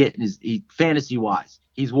 He's getting fantasy-wise,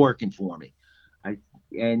 he's working for me.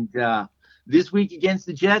 This week against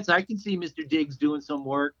the Jets, I can see Mr. Diggs doing some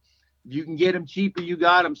work. If you can get him cheaper, you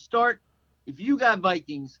got him. If you got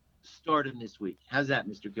Vikings, start him this week. How's that,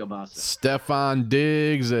 Mr. Kielbasa? Stephon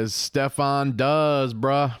Diggs as Stephon does,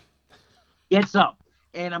 bruh. Gets up.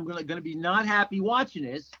 And I'm going to be not happy watching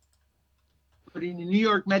this, but in the New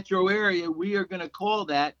York metro area, we are going to call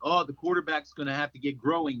that, the quarterback's going to have to get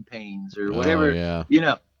growing pains or whatever. Oh,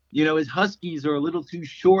 yeah. His Huskies are a little too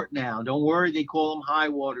short now. Don't worry, they call them high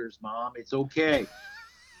waters, Mom. It's okay.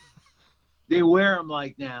 They wear them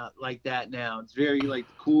like that now. It's very like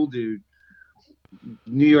the cool dude.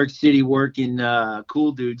 New York City working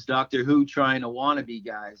cool dudes, Doctor Who trying to wannabe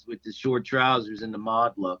guys with the short trousers and the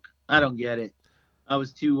mod look. I don't get it. I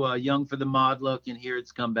was too young for the mod look, and here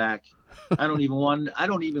it's come back. I don't even want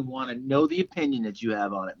to know the opinion that you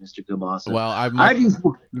have on it, Mr. Kielbasa. Well,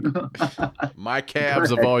 my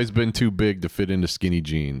calves have always been too big to fit into skinny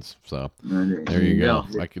jeans. So there you go.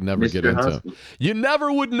 I could never Mr. get into Husky. it. You never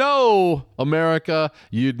would know, America.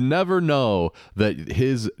 You'd never know that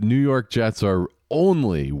his New York Jets are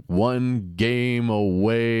only 1 game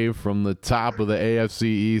away from the top of the AFC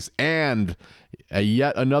East, and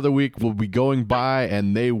yet another week will be going by,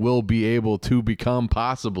 and they will be able to become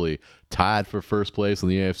possibly tied for first place in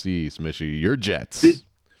the AFC East. Mishy, your Jets.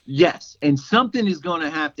 Yes, and something is going to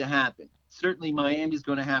happen. Certainly Miami's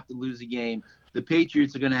going to have to lose a game. The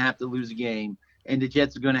Patriots are going to have to lose a game, and the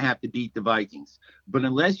Jets are going to have to beat the Vikings. But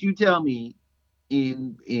unless you tell me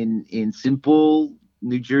in simple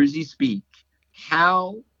New Jersey speak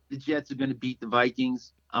how the Jets are going to beat the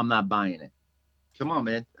Vikings, I'm not buying it. Come on,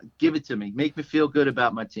 man. Give it to me. Make me feel good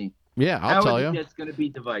about my team. Yeah, I'll tell you. How are the Jets going to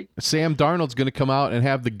beat the Vikings? Sam Darnold's going to come out and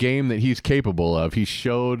have the game that he's capable of. He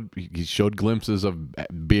showed glimpses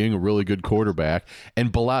of being a really good quarterback.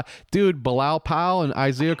 And Bilal Powell and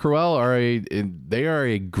Isaiah Crowell are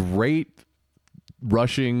a great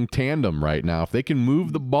rushing tandem right now. If they can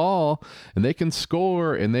move the ball and they can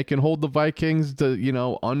score and they can hold the Vikings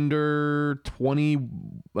to, under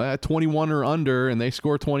 21 or under, and they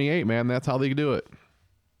score 28, man, that's how they do it.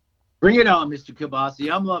 Bring it on, Mr.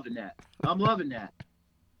 Kibasi. I'm loving that.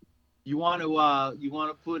 You want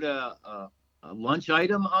to put a lunch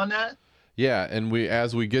item on that? Yeah, and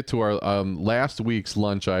as we get to our last week's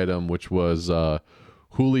lunch item, which was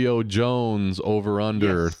Julio Jones over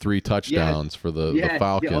under 3 touchdowns for the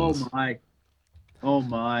Falcons. Oh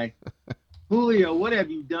my. Julio, what have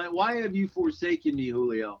you done? Why have you forsaken me,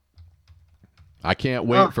 Julio? I can't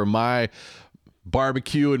wait for my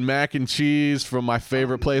barbecue and mac and cheese from my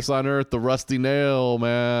favorite place on earth, the Rusty Nail,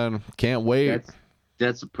 man. Can't wait.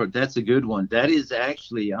 That's a good one. That is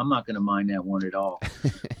actually, I'm not going to mind that one at all.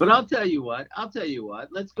 But I'll tell you what.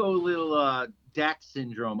 Let's go a little Dak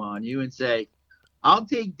syndrome on you and say, I'll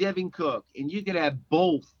take Dalvin Cook, and you can have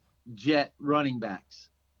both Jet running backs,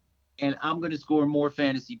 and I'm going to score more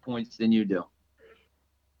fantasy points than you do.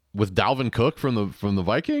 With Dalvin Cook from the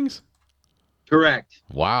Vikings? Correct.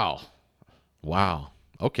 Wow.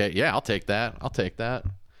 Okay, yeah, I'll take that.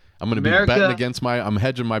 I'm going to be I'm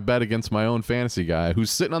hedging my bet against my own fantasy guy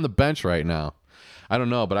who's sitting on the bench right now. I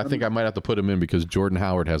don't know, but I think I might have to put him in because Jordan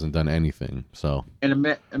Howard hasn't done anything. So,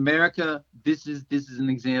 and America, this is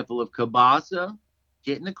an example of Kabasa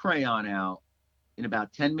getting the crayon out in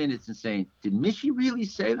about 10 minutes and saying, "Did Mishy really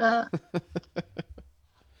say that?"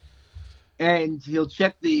 And he'll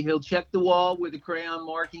check the wall where the crayon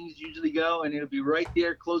markings usually go, and it'll be right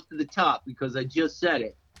there close to the top because I just said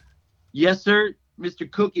it. Yes, sir. Mr.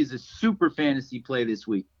 Cook is a super fantasy play this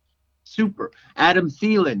week. Super. Adam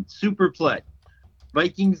Thielen, super play.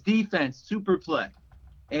 Vikings defense, super play.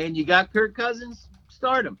 And you got Kirk Cousins,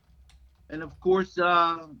 start him. And of course,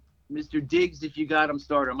 Mr. Diggs, if you got him,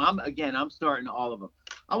 start him. I'm starting all of them.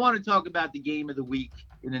 I want to talk about the game of the week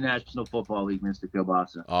in the National Football League, Mr.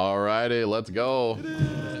 Kielbasa. All righty, let's go.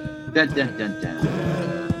 Dun, dun, dun,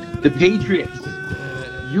 dun. The Patriots,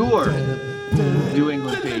 your New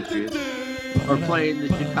England Patriots, are playing the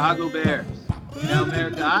Chicago Bears. Now,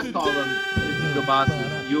 America, I call them, Mr.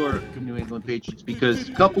 Kielbasa, your New England Patriots, because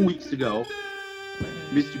a couple weeks ago,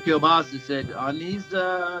 Mr. Kielbasa said on these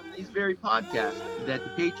very podcasts that the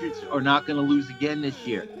Patriots are not going to lose again this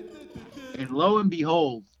year. And lo and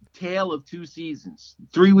behold, tale of 2 seasons.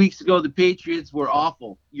 3 weeks ago, the Patriots were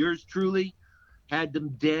awful. Yours truly had them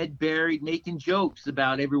dead, buried, making jokes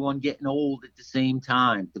about everyone getting old at the same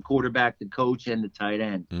time, the quarterback, the coach, and the tight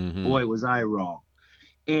end. Mm-hmm. Boy, was I wrong.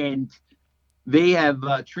 And they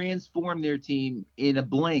have transformed their team in a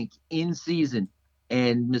blink in season.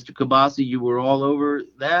 And Mr. Kielbasa, you were all over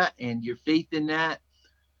that, and your faith in that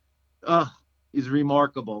is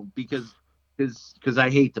remarkable because I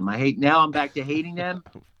hate them. Now I'm back to hating them.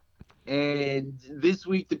 And this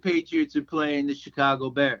week the Patriots are playing the Chicago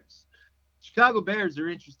Bears. Chicago Bears are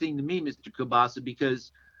interesting to me, Mr. Kielbasa,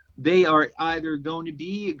 because they are either going to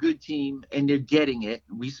be a good team and they're getting it.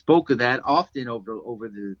 We spoke of that often over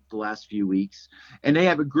the last few weeks. And they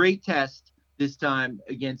have a great test this time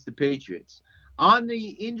against the Patriots. On the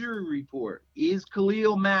injury report, is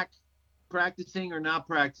Khalil Mack practicing or not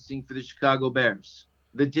practicing for the Chicago Bears?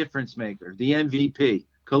 The difference maker, the MVP,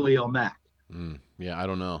 Khalil Mack. Yeah, I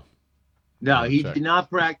don't know. No, he did not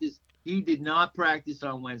practice. He did not practice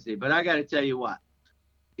on Wednesday. But I got to tell you what,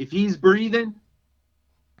 if he's breathing,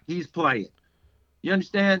 he's playing. You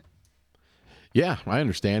understand? Yeah, I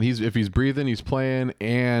understand. If he's breathing, he's playing,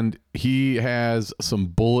 and he has some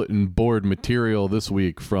bulletin board material this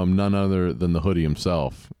week from none other than the Hoodie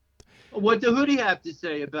himself. What the Hoodie have to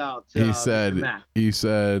say about? He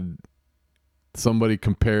said, somebody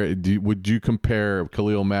would you compare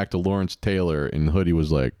Khalil Mack to Lawrence Taylor? And Hoodie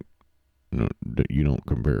was like, no, you don't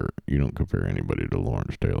compare anybody to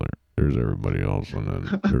Lawrence Taylor. There's everybody else, and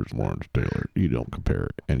then there's Lawrence Taylor. You don't compare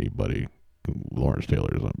anybody. Lawrence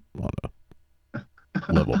Taylor is on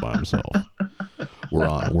a level by himself. We're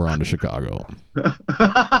on to Chicago.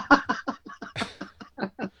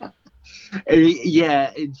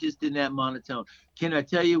 Yeah, it's just in that monotone. Can I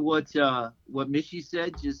tell you what Mishy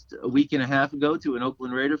said just a week and a half ago to an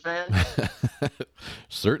Oakland Raider fan?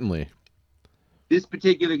 Certainly. This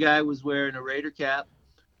particular guy was wearing a Raider cap,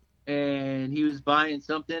 and he was buying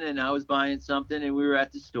something, and I was buying something, and we were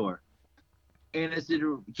at the store. And I said,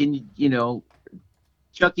 can you,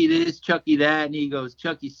 Chucky this, Chucky that? And he goes,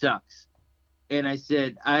 Chucky sucks. And I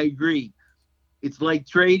said, I agree. It's like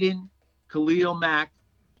trading Khalil Mack.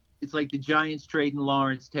 It's like the Giants trading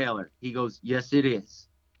Lawrence Taylor. He goes, yes, it is.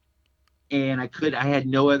 And I had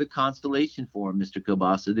no other consolation for him, Mr.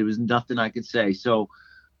 Kielbasa. There was nothing I could say. So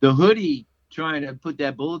the hoodie trying to put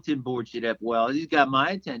that bulletin board shit up, well, he's got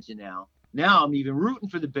my attention now. Now I'm even rooting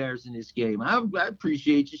for the Bears in this game. I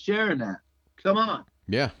appreciate you sharing that. Come on.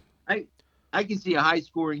 Yeah. I can see a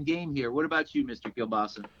high-scoring game here. What about you, Mr.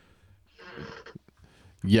 Kielbasa?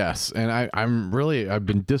 Yes, and I've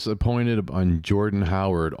been disappointed on Jordan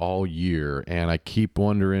Howard all year, and I keep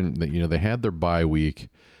wondering that they had their bye week.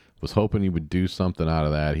 Was hoping he would do something out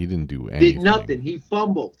of that. He didn't do anything. Did nothing. He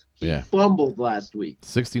fumbled. He fumbled last week.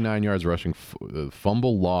 69 yards rushing,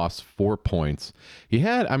 fumble loss, 4 points. He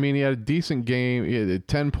had a decent game. He had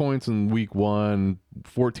 10 points in week 1,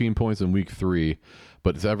 14 points in week 3,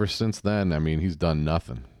 but ever since then, he's done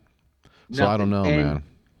nothing. So I don't know, man.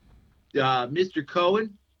 Mr.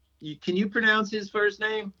 Cohen, can you pronounce his first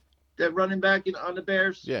name? That running back on the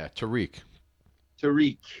Bears? Yeah, Tariq.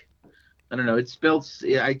 I don't know. It's spelled.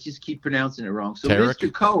 I just keep pronouncing it wrong. So Tarek?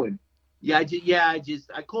 Mr. Cohen,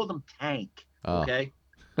 I called him Tank. Okay,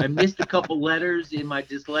 I missed a couple letters in my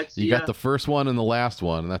dyslexia. You got the first one and the last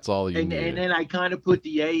one, and that's all you need. And then I kind of put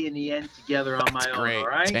the A and the N together on my own. Great. All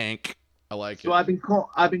right, Tank. I like it. So I've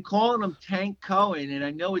been calling him Tank Cohen, and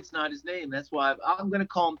I know it's not his name. That's why I'm going to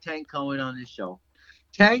call him Tank Cohen on this show.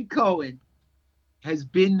 Tank Cohen has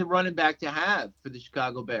been the running back to have for the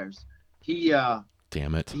Chicago Bears.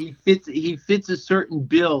 Damn it. He fits a certain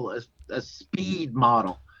bill, a speed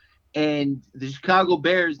model, and the Chicago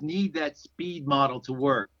Bears need that speed model to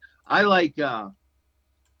work. I like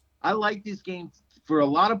this game for a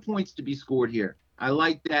lot of points to be scored here. I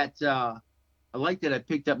like that I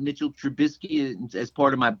picked up Mitchell Trubisky as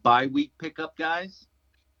part of my bye week pickup, guys,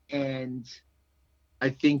 and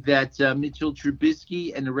I think that Mitchell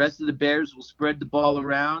Trubisky and the rest of the Bears will spread the ball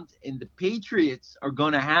around, and the Patriots are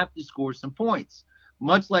going to have to score some points.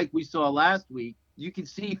 Much like we saw last week, you can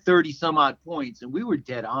see 30-some-odd points, and we were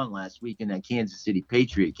dead on last week in that Kansas City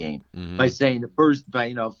Patriot game by saying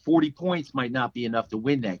 40 points might not be enough to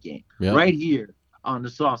win that game. Yep. Right here on the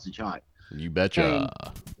Sausage Hut. You betcha.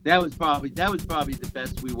 And that was probably the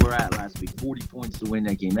best we were at last week. 40 points to win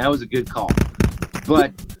that game. That was a good call.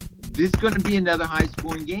 But this is going to be another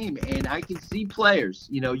high-scoring game, and I can see players.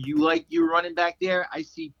 You like your running back there. I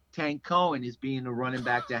see Tank Cohen as being a running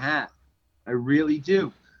back to have. I really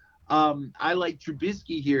do. I like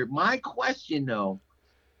Trubisky here. My question, though,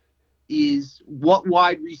 is what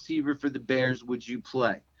wide receiver for the Bears would you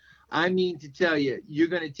play? I mean to tell you, you're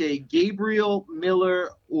going to take Gabriel, Miller,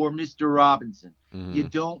 or Mr. Robinson. Mm-hmm. You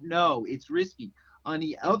don't know. It's risky. On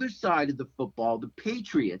the other side of the football, the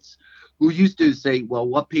Patriots, who used to say, well,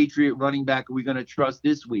 what Patriot running back are we going to trust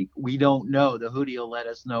this week? We don't know. The hoodie will let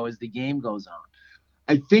us know as the game goes on.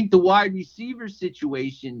 I think the wide receiver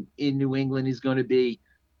situation in New England is going to be,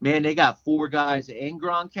 man, they got 4 guys and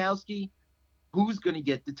Gronkowski. Who's going to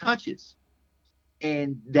get the touches?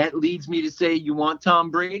 And that leads me to say, you want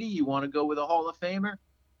Tom Brady? You want to go with a Hall of Famer?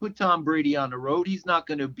 Put Tom Brady on the road. He's not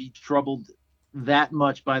going to be troubled that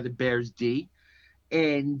much by the Bears D.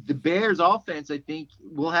 And the Bears offense, I think,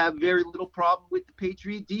 will have very little problem with the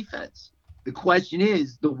Patriot defense. The question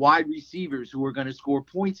is the wide receivers who are going to score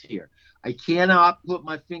points here. I cannot put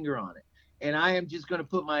my finger on it. And I am just going to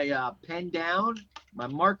put my pen down, my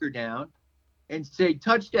marker down, and say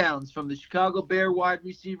touchdowns from the Chicago Bear wide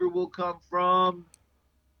receiver will come from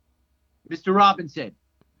Mr. Robinson.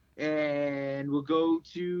 And we'll go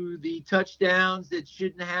to the touchdowns that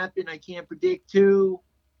shouldn't happen. I can't predict too.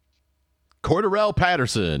 Cordarrelle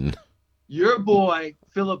Patterson. Your boy,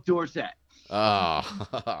 Philip Dorsett.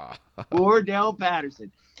 Cordell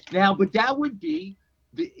Patterson. Now, but that would be,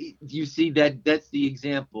 you see, that's the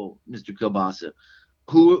example, Mr. Kielbasa,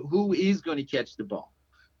 who is going to catch the ball.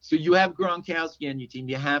 So you have Gronkowski on your team.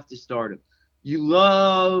 You have to start him. You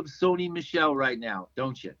love Sony Michel right now,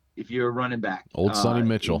 don't you? If you're a running back. Old Sonny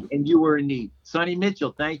Mitchell. And you were in need. Sonny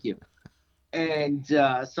Mitchell, thank you. And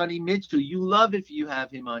Sonny Mitchell, you love if you have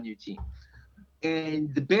him on your team.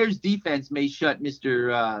 And the Bears defense may shut Mr.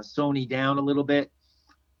 Sony down a little bit.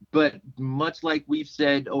 But much like we've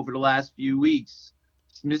said over the last few weeks,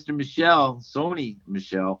 Mr. Sony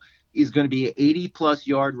Michel, is going to be an 80-plus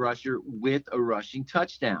yard rusher with a rushing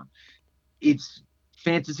touchdown. It's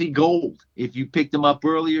fantasy gold. If you picked him up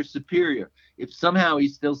earlier, superior. If somehow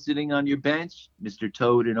he's still sitting on your bench, Mr.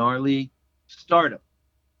 Toad in our league, start him.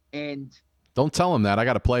 And don't tell him that. I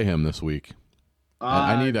got to play him this week.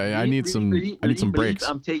 I need some breaks.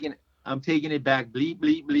 I'm taking it back. Bleep,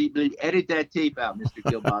 bleep, bleep, bleep. Edit that tape out, Mr.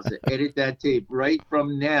 Kielbasa. Edit that tape right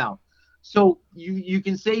from now. So you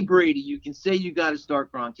can say Brady, you can say you got to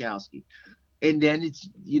start Gronkowski, and then it's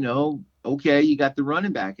okay, you got the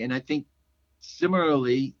running back, and I think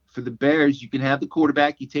similarly for the Bears, you can have the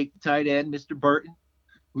quarterback, you take the tight end, Mr. Burton,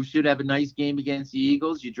 who should have a nice game against the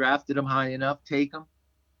Eagles. You drafted him high enough, take him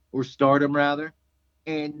or start him rather,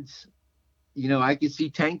 and I could see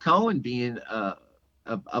Tank Cohen being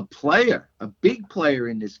a player, a big player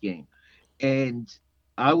in this game. And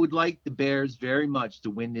I would like the Bears very much to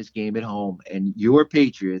win this game at home, and your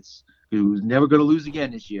Patriots, who's never going to lose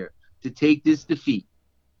again this year, to take this defeat.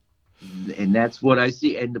 And that's what I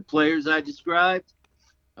see. And the players I described,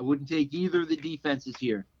 I wouldn't take either of the defenses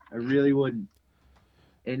here. I really wouldn't.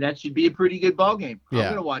 And that should be a pretty good ball game. Yeah. I'm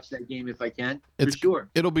going to watch that game if I can, for sure.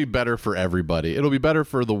 It'll be better for everybody. It'll be better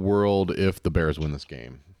for the world if the Bears win this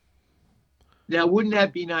game. Now, wouldn't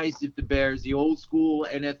that be nice if the Bears, the old school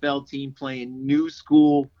NFL team playing new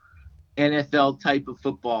school NFL type of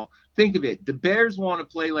football? Think of it. The Bears want to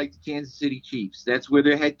play like the Kansas City Chiefs. That's where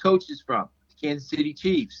their head coach is from, the Kansas City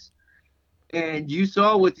Chiefs. And you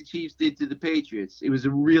saw what the Chiefs did to the Patriots. It was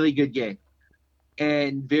a really good game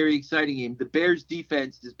and very exciting game. The Bears'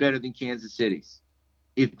 defense is better than Kansas City's.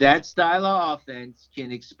 If that style of offense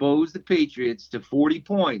can expose the Patriots to 40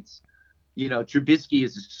 points, Trubisky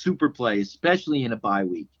is a super play, especially in a bye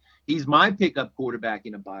week. He's my pickup quarterback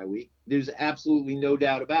in a bye week. There's absolutely no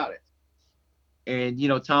doubt about it. And,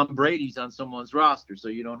 Tom Brady's on someone's roster, so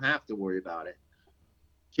you don't have to worry about it.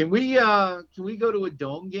 Can we go to a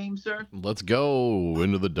dome game, sir? Let's go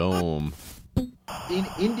into the dome. In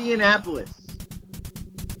Indianapolis,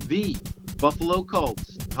 the Buffalo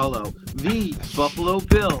Colts, the Buffalo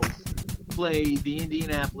Bills play the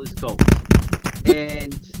Indianapolis Colts.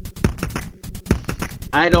 And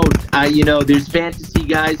there's fantasy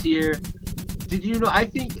guys here. Did you know, I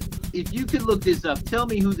think if you could look this up, tell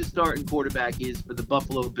me who the starting quarterback is for the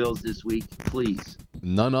Buffalo Bills this week, please.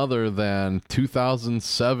 None other than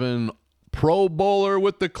 2007 Pro Bowler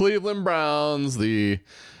with the Cleveland Browns, the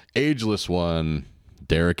ageless one,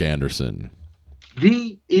 Derek Anderson.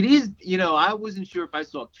 I wasn't sure if I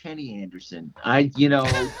saw Kenny Anderson.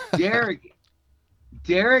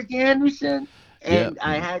 Derek Anderson. And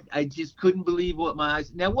yep. I just couldn't believe what my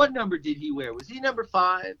eyes. Now, what number did he wear? Was he number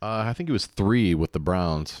 5? I think he was 3 with the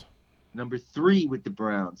Browns. Number 3 with the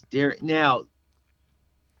Browns. Derek. Now,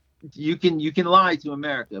 you can lie to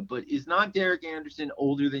America, but is not Derek Anderson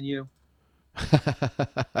older than you?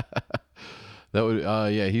 That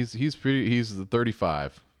would. He's pretty. He's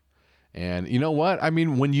 35. And you know what? I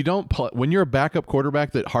mean, when you're a backup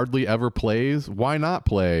quarterback that hardly ever plays, why not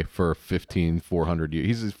play for 400 years?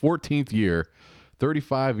 He's his 14th year,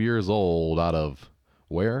 35 years old, out of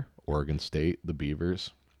where? Oregon State, the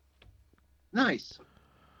Beavers. Nice.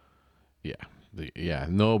 Yeah.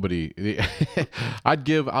 Nobody. I'll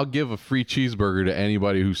give a free cheeseburger to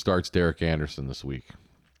anybody who starts Derek Anderson this week.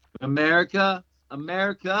 America.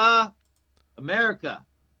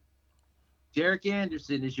 Derek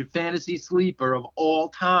Anderson is your fantasy sleeper of all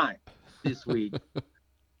time this week.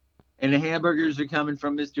 And the hamburgers are coming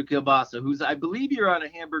from Mr. Kielbasa, who's, I believe you're on a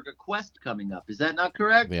hamburger quest coming up. Is that not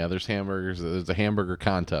correct? Yeah, there's hamburgers. There's a hamburger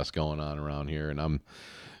contest going on around here, and I'm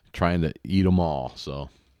trying to eat them all. So,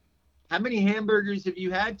 how many hamburgers have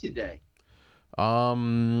you had today?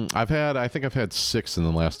 I think I've had 6 in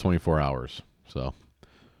the last 24 hours. So,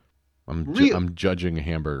 I'm judging a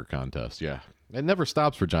hamburger contest. Yeah. It never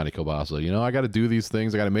stops for Johnny Kielbasa. I got to do these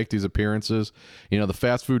things. I got to make these appearances. The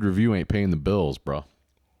fast food review ain't paying the bills, bro.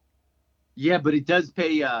 Yeah, but it does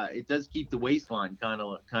pay. It does keep the waistline kind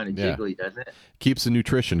of jiggly, doesn't it? Keeps the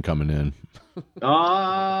nutrition coming in.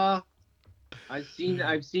 I've seen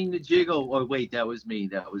the jiggle. Oh wait, that was me.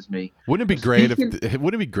 Wouldn't it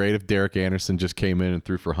be great if Derek Anderson just came in and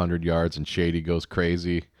threw for 100 yards and Shady goes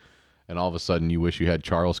crazy, and all of a sudden you wish you had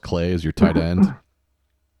Charles Clay as your tight end?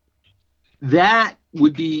 That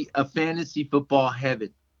would be a fantasy football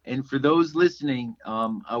heaven. And for those listening,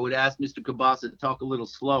 I would ask Mr. Kielbasa to talk a little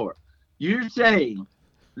slower. You're saying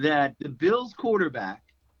that the Bills quarterback,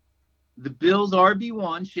 the Bills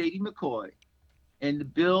RB1, Shady McCoy, and the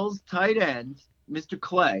Bills tight end, Mr.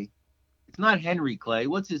 Clay, it's not Henry Clay.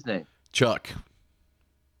 What's his name? Chuck.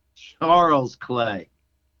 Charles Clay.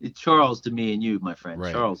 It's Charles to me and you, my friend.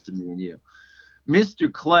 Right. Charles to me and you.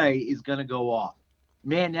 Mr. Clay is going to go off.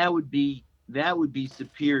 Man, that would be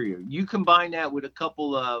superior. You combine that with a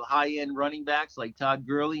couple of high-end running backs like Todd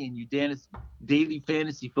Gurley, and you daily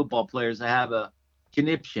fantasy football players have a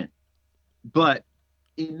conniption. But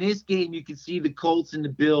in this game, you can see the Colts and the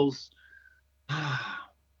Bills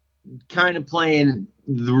kind of playing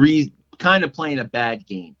a bad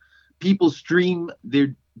game. People stream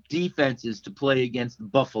their defenses to play against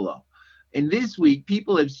Buffalo. And this week,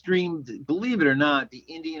 people have streamed, believe it or not, the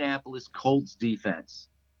Indianapolis Colts defense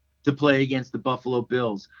to play against the Buffalo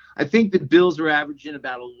Bills. I think the Bills are averaging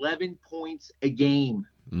about 11 points a game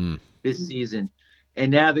this season.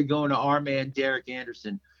 And now they're going to our man, Derek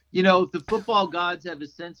Anderson. You know, if the football gods have a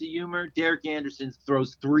sense of humor, Derek Anderson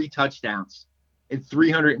throws 3 touchdowns and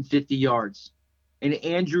 350 yards. And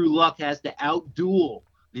Andrew Luck has to outduel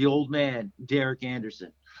the old man, Derek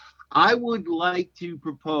Anderson. I would like to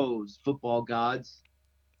propose, football gods,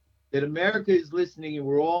 that America is listening, and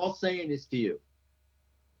we're all saying this to you.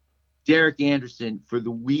 Derek Anderson, for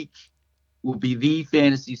the week, will be the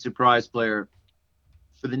fantasy surprise player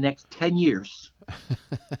for the next 10 years.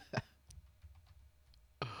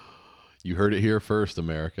 You heard it here first,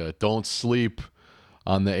 America. Don't sleep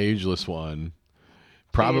on the ageless one.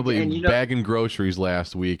 Probably and bagging groceries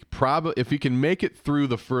last week. Probably if he can make it through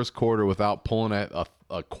the first quarter without pulling at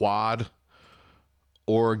a quad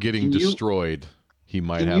or getting destroyed, he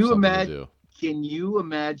might have something to do. Can you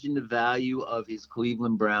imagine the value of his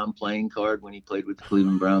Cleveland Brown playing card when he played with the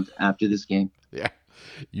Cleveland Browns after this game? Yeah,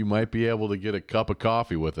 you might be able to get a cup of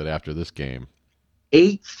coffee with it after this game.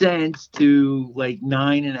 8 cents to like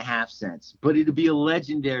 9.5 cents, but it'll be a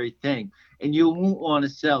legendary thing, and you won't want to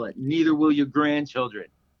sell it. Neither will your grandchildren.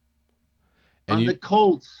 And the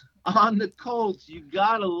Colts, you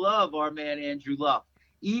gotta love our man Andrew Luck,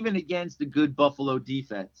 even against a good Buffalo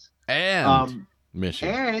defense. And Mishy,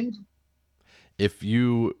 and if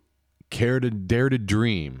you dare to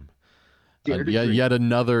dream, yet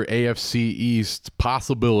another AFC East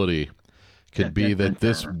possibility. Could be that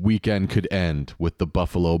this weekend could end with the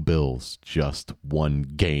Buffalo Bills just one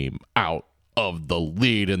game out of the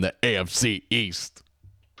lead in the AFC East.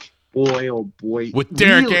 Boy, oh boy. With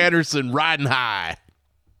Derek Anderson riding high.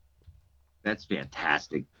 That's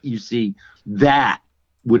fantastic. You see, that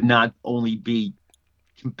would not only be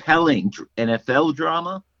compelling NFL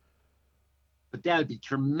drama, but that would be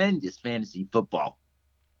tremendous fantasy football.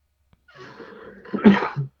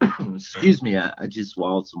 Excuse me, I just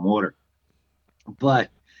swallowed some water. But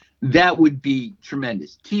that would be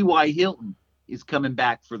tremendous. T.Y. Hilton is coming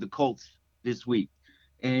back for the Colts this week.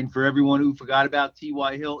 And for everyone who forgot about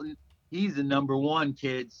T.Y. Hilton, he's the number one,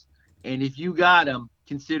 kids. And if you got him,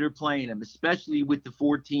 consider playing him, especially with the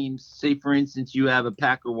 4 teams. Say, for instance, you have a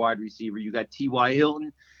Packer wide receiver. You got T.Y.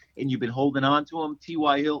 Hilton, and you've been holding on to him.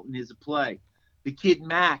 T.Y. Hilton is a play. The kid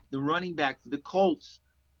Mack, the running back for the Colts,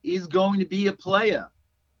 is going to be a player.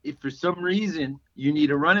 If for some reason you need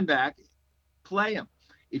a running back, play him.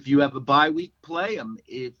 If you have a bye week, play him.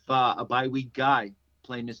 If a bye week guy,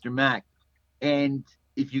 play Mr. Mack. And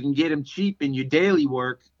if you can get him cheap in your daily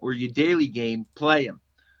work or your daily game, play him.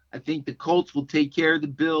 I think the Colts will take care of the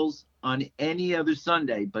Bills on any other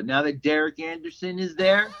Sunday. But now that Derek Anderson is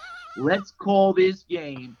there, let's call this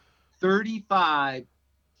game 35-32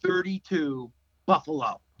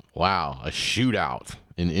 Buffalo. Wow, a shootout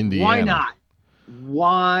in Indiana.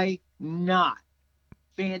 Why not?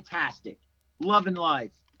 Fantastic. Loving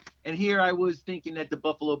life. And here I was thinking that the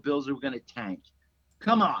Buffalo Bills are going to tank.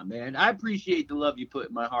 Come on, man. I appreciate the love you put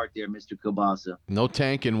in my heart there, Mr. Kielbasa. No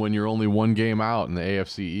tanking when you're only one game out in the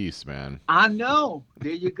AFC East, man. I know.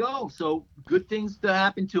 There you go. So good things to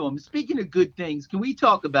happen to them. Speaking of good things, can we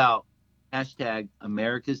talk about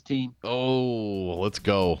 #America's team? Oh, let's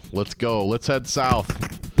go. Let's head south.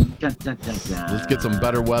 Dun, dun, dun, dun. Let's get some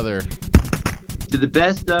better weather. To the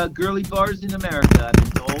best girly bars in America,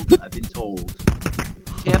 I've been told.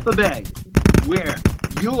 Tampa Bay, where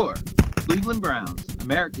your Cleveland Browns,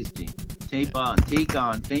 America's team, take on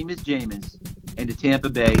famous Jameis and the Tampa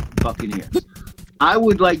Bay Buccaneers. I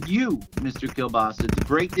would like you, Mr. Kielbasa, to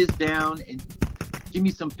break this down and give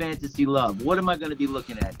me some fantasy love. What am I going to be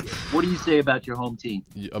looking at here? What do you say about your home team?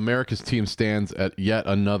 America's team stands at yet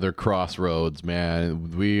another crossroads,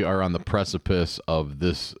 man. We are on the precipice of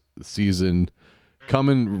this season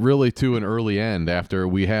coming really to an early end after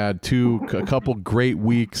we had a couple great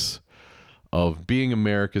weeks of being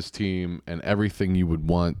America's team and everything you would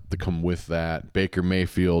want to come with that. Baker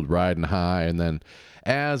Mayfield riding high, and then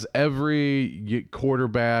as every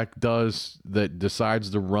quarterback does that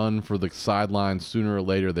decides to run for the sidelines, sooner or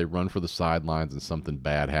later they run for the sidelines and something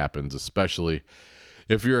bad happens, especially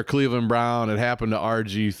if you're a Cleveland Brown. It happened to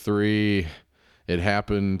RG3. It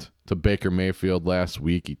happened to Baker Mayfield last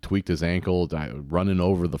week. He tweaked his ankle running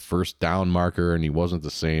over the first down marker, and he wasn't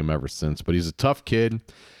the same ever since. But he's a tough kid.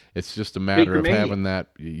 It's just a matter of having that.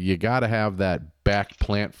 You got to have that back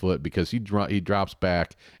plant foot because he drops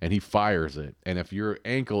back and he fires it. And if your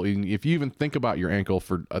ankle, if you even think about your ankle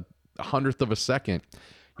for a 100th of a second,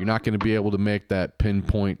 you're not going to be able to make that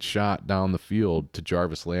pinpoint shot down the field to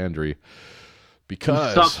Jarvis Landry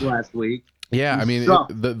because you sucked last week. Yeah, You I mean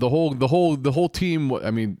suck. the whole team.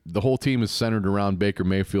 I mean the whole team is centered around Baker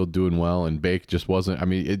Mayfield doing well, and Bake just wasn't. I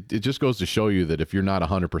mean it just goes to show you that if you're not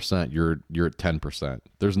 100%, you're at 10%.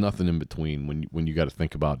 There's nothing in between when you got to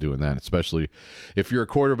think about doing that, especially if you're a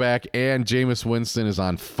quarterback and Jameis Winston is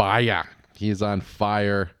on fire. He is on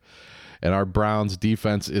fire, and our Browns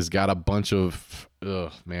defense has got a bunch of.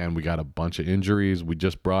 We got a bunch of injuries. We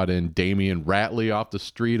just brought in Damian Ratley off the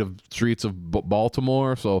streets of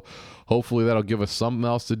Baltimore, so hopefully that'll give us something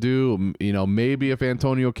else to do. You know, maybe if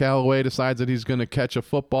Antonio Callaway decides that he's going to catch a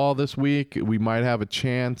football this week, we might have a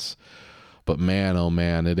chance. But man, oh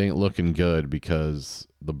man, it ain't looking good because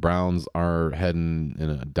the Browns are heading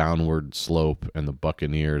in a downward slope, and the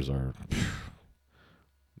Buccaneers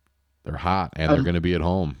they're hot, and they're going to be at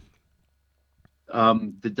home.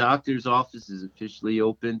 The doctor's office is officially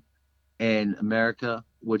open, and America,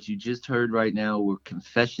 what you just heard right now were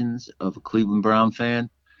confessions of a Cleveland Brown fan.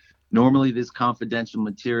 Normally this confidential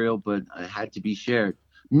material, but it had to be shared.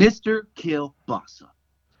 Mr. Kielbasa, a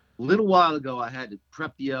little while ago I had to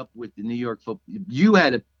prep you up with the New York football. You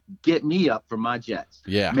had to get me up for my Jets.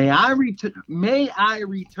 Yeah. May I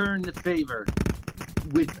return the favor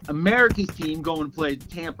with America's team going to play the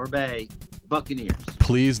Tampa Bay Buccaneers?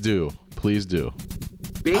 Please do. Please do.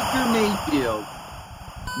 Baker Mayfield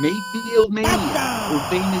Mania, or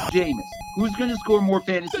famous Jameis. Who's going to score more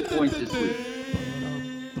fantasy points this week?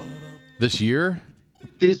 This year?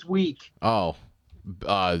 This week. Oh,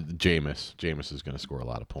 Jameis. Jameis is going to score a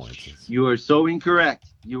lot of points. You are so incorrect.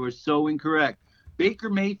 Baker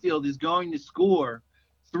Mayfield is going to score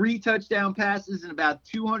 3 touchdown passes and about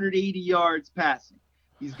 280 yards passing.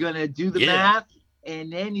 He's going to do the math.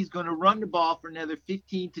 And then he's going to run the ball for another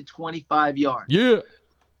 15 to 25 yards. Yeah.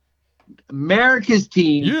 America's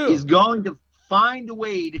team is going to find a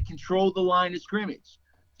way to control the line of scrimmage.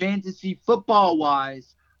 Fantasy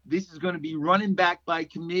football-wise, this is going to be running back by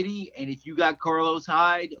committee. And if you got Carlos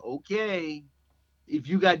Hyde, okay. If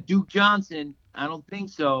you got Duke Johnson, I don't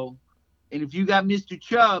think so. And if you got Mr.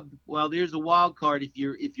 Chubb, well, there's a wild card if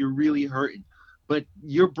you're really hurting. But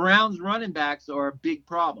your Browns running backs are a big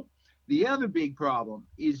problem. The other big problem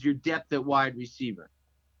is your depth at wide receiver.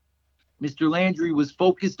 Mr. Landry was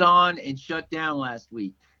focused on and shut down last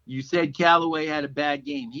week. You said Callaway had a bad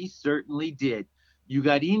game. He certainly did. You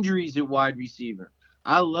got injuries at wide receiver.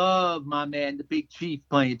 I love my man, the Big Chief,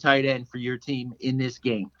 playing tight end for your team in this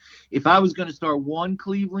game. If I was going to start one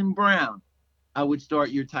Cleveland Brown, I would start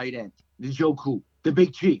your tight end, the Joku, the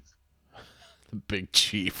Big Chief. The Big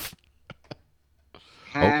Chief.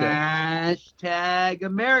 Hashtag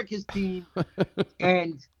America's team.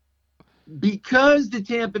 And because the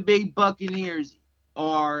Tampa Bay Buccaneers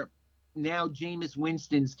are now Jameis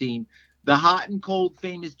Winston's team, the hot and cold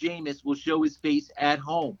famous Jameis will show his face at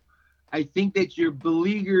home. I think that you're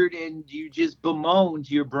beleaguered and you just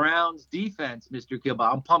bemoaned your Browns defense, Mr.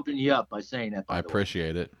 Kilba. I'm pumping you up by saying that. I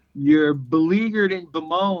appreciate it. You're beleaguered and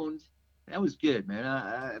bemoaned. That was good, man.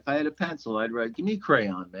 If I had a pencil, I'd write. Give me a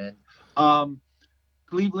crayon, man.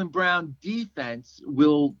 Cleveland Brown defense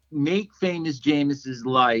will make famous Jameis's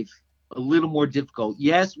life a little more difficult.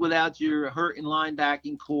 Yes, without your hurting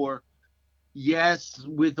linebacking core. Yes,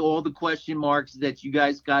 with all the question marks that you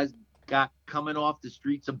guys got coming off the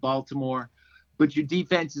streets of Baltimore. But your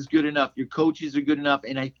defense is good enough. Your coaches are good enough.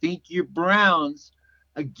 And I think your Browns,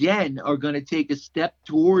 again, are going to take a step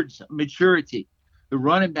towards maturity. The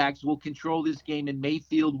running backs will control this game, and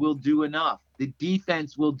Mayfield will do enough. The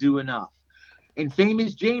defense will do enough. And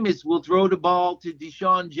famous Jameis will throw the ball to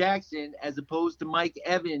Deshaun Jackson as opposed to Mike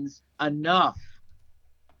Evans enough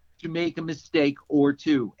to make a mistake or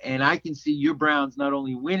two. And I can see your Browns not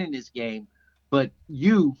only winning this game, but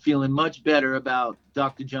you feeling much better about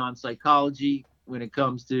Dr. John's psychology when it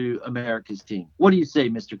comes to America's team. What do you say,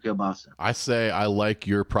 Mr. Kielbasa? I say I like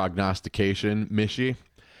your prognostication, Mishy.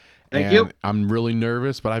 Thank you. I'm really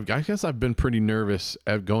nervous, but I guess I've been pretty nervous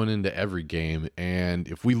at going into every game. And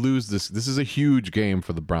if we lose this is a huge game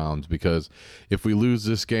for the Browns, because if we lose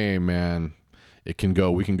this game, man, we can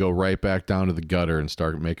go right back down to the gutter and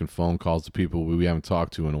start making phone calls to people we haven't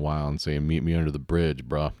talked to in a while and saying, meet me under the bridge,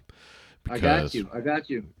 bro. Because, I got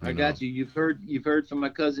you. You've heard from my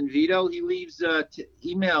cousin Vito. He leaves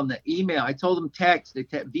email. I told him text.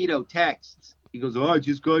 Vito texts. He goes, I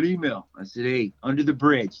just got email. I said, hey, under the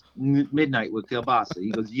bridge, midnight with Kielbasa. He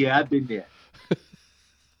goes, yeah, I've been there.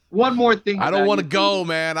 One more thing. I don't want to go,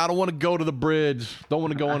 man. I don't want to go to the bridge. Don't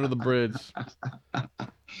want to go under the bridge.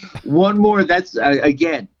 One more. That's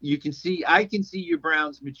again. I can see your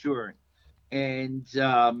Browns maturing and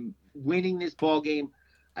winning this ball game.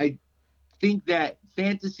 I think that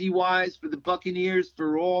fantasy-wise for the Buccaneers,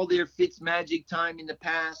 for all their Fitzmagic time in the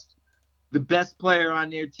past, the best player on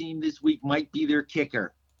their team this week might be their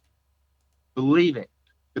kicker. Believe it.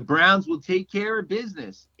 The Browns will take care of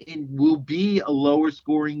business and will be a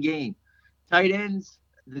lower-scoring game.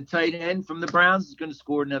 The tight end from the Browns is going to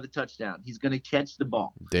score another touchdown. He's going to catch the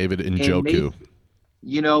ball. David Njoku.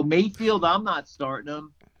 Mayfield, I'm not starting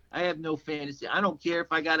him. I have no fantasy. I don't care if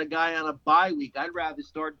I got a guy on a bye week. I'd rather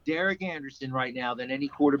start Derek Anderson right now than any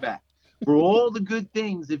quarterback. For all the good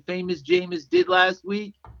things that Famous Jameis did last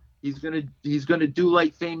week, he's gonna do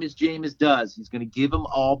like Famous Jameis does. He's gonna give them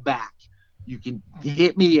all back. You can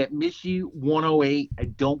hit me at Mishy 108. I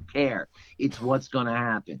don't care. It's what's gonna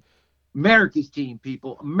happen. America's team,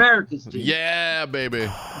 people. America's team. Yeah, baby.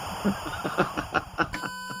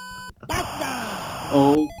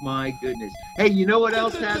 Oh, my goodness. Hey, you know what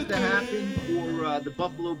else has to happen for the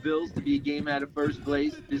Buffalo Bills to be a game out of first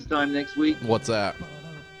place this time next week? What's that?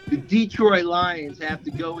 The Detroit Lions have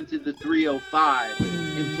to go into the 305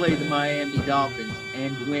 and play the Miami Dolphins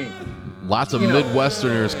and win. Lots of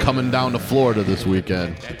Midwesterners coming down to Florida this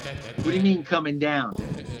weekend. What do you mean coming down?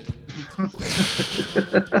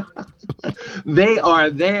 They are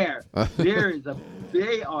there. There is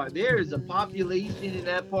a population in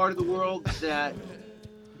that part of the world that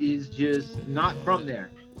is just not from there.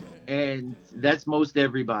 And that's most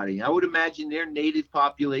everybody. I would imagine their native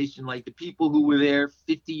population, like the people who were there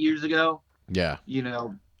 50 years ago. Yeah.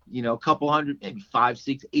 A couple hundred, maybe 5,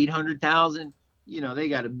 6, 800,000. They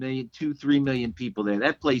got 1 million, 2, 3 million people there.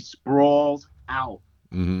 That place sprawls out.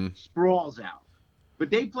 Mm-hmm. Sprawls out. But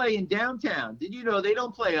they play in downtown. Did you know they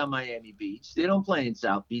don't play on Miami Beach? They don't play in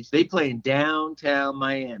South Beach. They play in downtown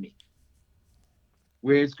Miami,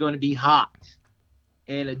 where it's going to be hot.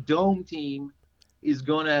 And a dome team is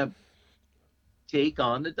going to take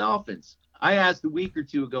on the Dolphins. I asked a week or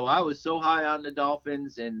two ago, I was so high on the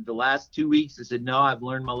Dolphins, and the last 2 weeks I said, no, I've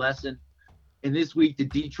learned my lesson. And this week, the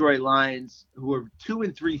Detroit Lions, who are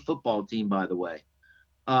 2-3 football team, by the way,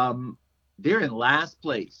 they're in last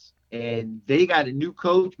place. And they got a new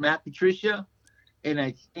coach, Matt Patricia. And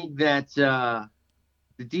I think that the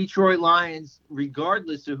Detroit Lions,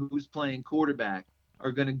 regardless of who's playing quarterback,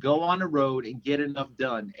 are going to go on the road and get enough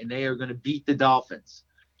done. And they are going to beat the Dolphins.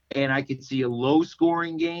 And I could see a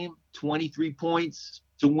low-scoring game, 23 points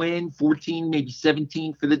to win, 14, maybe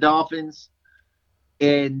 17 for the Dolphins.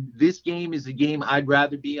 And this game is a game I'd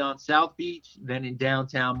rather be on South Beach than in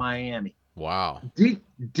downtown Miami. Wow. Did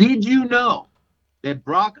you know that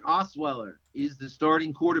Brock Osweiler is the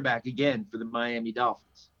starting quarterback again for the Miami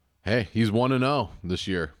Dolphins? Hey, he's 1-0 this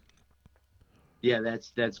year. Yeah,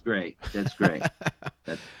 that's great. That's great.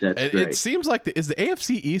 That's great. It seems like is the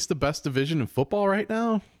AFC East the best division in football right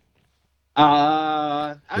now?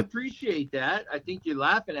 I appreciate that. I think you're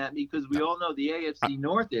laughing at me because we all know the AFC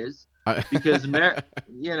North is because America's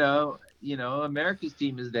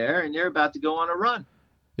team is there and they're about to go on a run.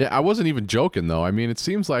 Yeah, I wasn't even joking though. I mean, it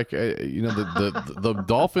seems like the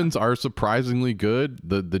Dolphins are surprisingly good.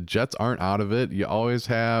 The Jets aren't out of it. You always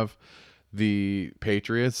have the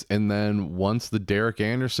Patriots, and then once the Derek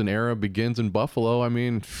Anderson era begins in Buffalo, I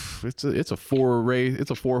mean, it's a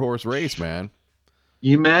 4-horse race, man.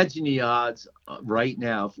 You imagine the odds right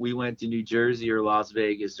now if we went to New Jersey or Las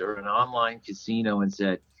Vegas or an online casino and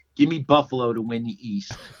said, "Give me Buffalo to win the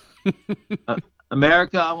East."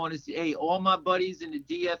 America, I want to see. Hey, all my buddies in the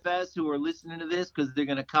DFS who are listening to this because they're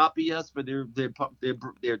going to copy us for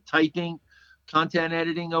their typing, content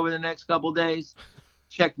editing over the next couple of days.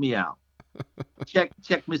 Check me out. Check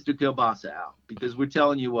Mr. Kielbasa out because we're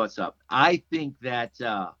telling you what's up. I think that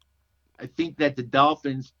the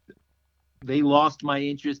Dolphins, they lost my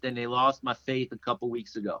interest and they lost my faith a couple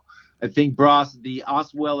weeks ago. I think the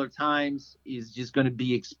Osweiler Times is just going to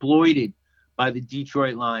be exploited by the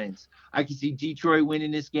Detroit Lions. I can see Detroit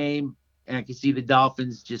winning this game, and I can see the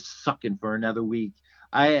Dolphins just sucking for another week.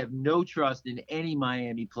 I have no trust in any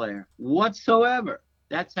Miami player whatsoever.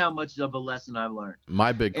 That's how much of a lesson I've learned.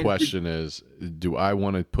 My big question is, do I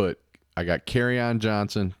want to put – I got Kerryon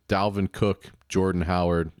Johnson, Dalvin Cook, Jordan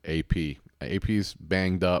Howard, AP. AP's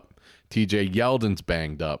banged up. TJ Yeldon's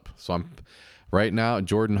banged up. So I'm right now,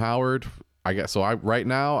 Jordan Howard – I just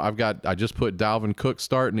put Dalvin Cook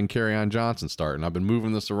starting and Kerryon Johnson starting. I've been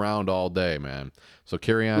moving this around all day, man. So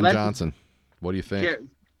Kerryon Johnson, what do you think?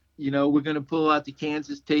 We're going to pull out the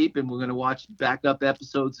Kansas tape and we're going to watch backup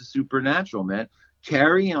episodes of Supernatural, man.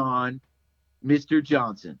 Carry on, Mr.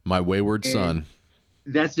 Johnson. My wayward son.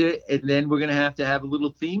 That's it. And then we're going to have a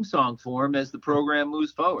little theme song for him as the program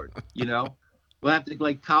moves forward. We'll have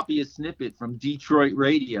to copy a snippet from Detroit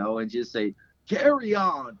radio and just say, "Carry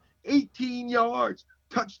on. 18 yards,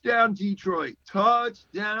 Touchdown, Detroit.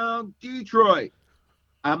 Touchdown, Detroit.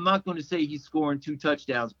 I'm not going to say he's scoring 2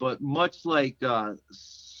 touchdowns, but much like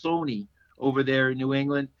Sony over there in New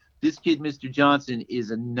England, this kid, Mr. Johnson,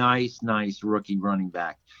 is a nice rookie running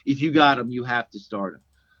back. If you got him, you have to start him.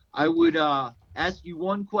 I would ask you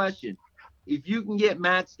one question. If you can get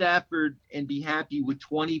Matt Stafford and be happy with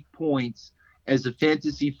 20 points as a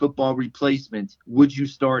fantasy football replacement, would you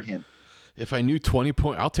start him? If I knew 20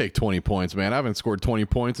 points, I'll take 20 points, man. I haven't scored 20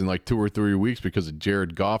 points in like 2 or 3 weeks because of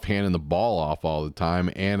Jared Goff handing the ball off all the time,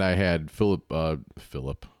 and I had Philip,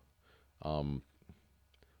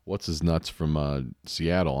 what's his nuts from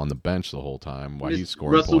Seattle on the bench the whole time while he's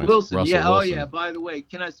scoring Russell points. Wilson. Russell Yeah. Wilson. Oh, yeah. By the way,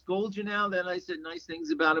 can I scold you now that I said nice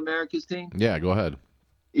things about America's team? Yeah, go ahead.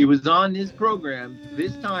 It was on this program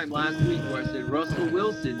this time last week where I said Russell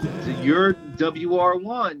Wilson to your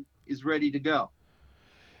WR1 is ready to go.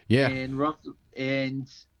 Yeah. And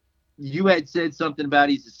you had said something about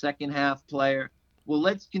he's a second half player. Well,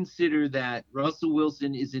 let's consider that Russell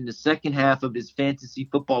Wilson is in the second half of his fantasy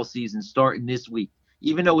football season starting this week,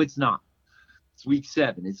 even though it's not. It's week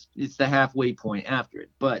 7. It's the halfway point after it.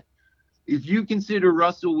 But if you consider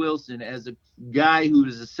Russell Wilson as a guy who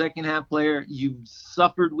is a second half player, you've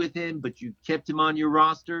suffered with him, but you kept him on your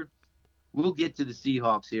roster. We'll get to the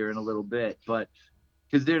Seahawks here in a little bit, but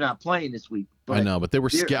because they're not playing this week. But I know, but they were.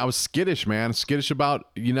 I was skittish, man. Skittish about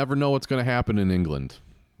you never know what's going to happen in England.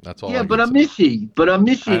 That's all. Yeah, but I'm Mishy.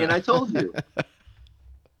 And I told you,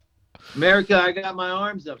 America. I got my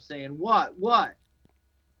arms up, saying what,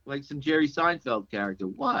 like some Jerry Seinfeld character.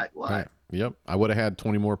 What? Right. Yep, I would have had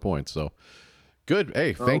 20 more points. So good.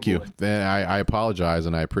 Hey, thank you. I apologize,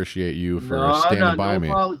 and I appreciate you for standing by me.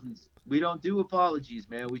 Apologies. We don't do apologies,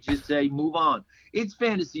 man. We just say move on. It's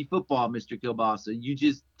fantasy football, Mr. Kilbasa. You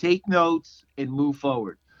just take notes and move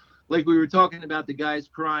forward. Like we were talking about the guys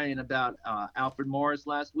crying about Alfred Morris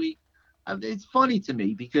last week. It's funny to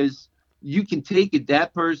me because you can take it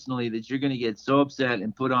that personally that you're going to get so upset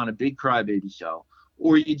and put on a big crybaby show,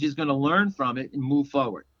 or you're just going to learn from it and move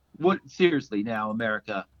forward. What seriously now,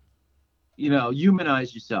 America?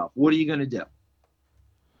 Humanize yourself. What are you going to do?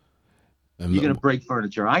 You're going to break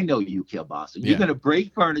furniture. I know you, Kilbasa. You're going to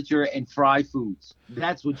break furniture and fry foods.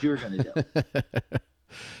 That's what you're going to do.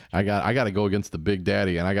 I got to go against the Big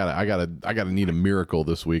Daddy, and I got to need a miracle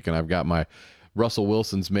this week. And I've got my Russell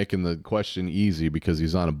Wilson's making the question easy because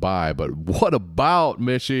he's on a bye. But what about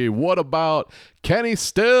Mishy? What about Kenny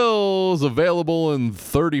Stills, available in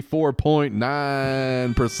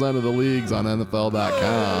 34.9% of the leagues on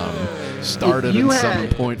NFL.com, started in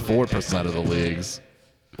 7.4% of the leagues.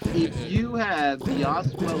 If you have the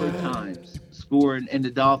Osweiler Times scoring and the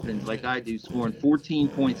Dolphins, like I do, scoring 14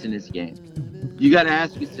 points in this game, you got to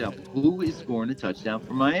ask yourself, who is scoring a touchdown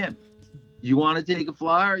for Miami? You want to take a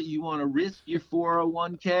flyer? You want to risk your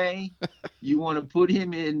 401k? You want to put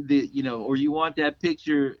him in or you want that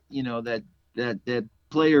picture, that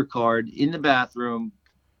player card in the bathroom,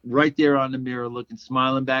 right there on the mirror,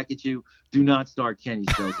 smiling back at you. Do not start Kenny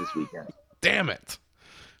Stills this weekend. Damn it.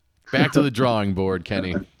 Back to the drawing board,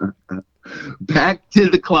 Kenny. Back to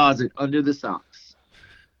the closet under the socks.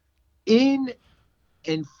 In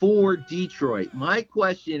and for Detroit, my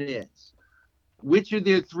question is, which of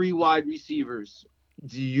their 3 wide receivers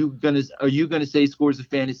are you gonna say scores a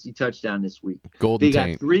fantasy touchdown this week? They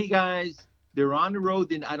got 3 guys. They're on the road.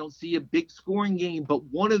 Then I don't see a big scoring game, but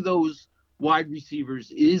one of those wide receivers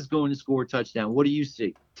is going to score a touchdown. What do you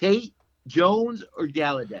see? Tate, Jones, or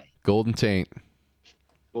Galladay? Golden Tate.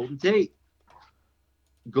 Didn't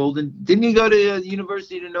he go to the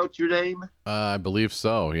University of Notre Dame? I believe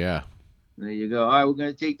so, yeah. There you go. All right, we're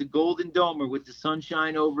going to take the Golden Domer with the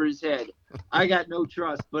sunshine over his head. I got no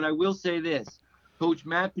trust, but I will say this. Coach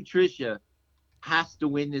Matt Patricia has to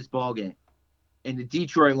win this ball game, and the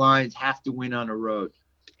Detroit Lions have to win on the road.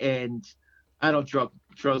 And I don't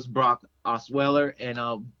trust Brock Osweiler, and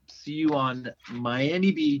I'll see you on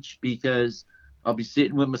Miami Beach because I'll be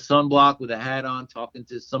sitting with my sunblock with a hat on, talking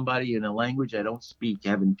to somebody in a language I don't speak,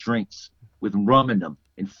 having drinks with rum in them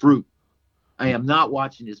and fruit. I am not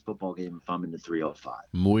watching this football game if I'm in the 305.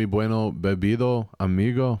 Muy bueno bebido,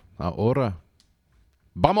 amigo. Ahora.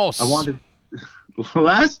 Vamos!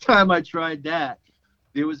 Last time I tried that,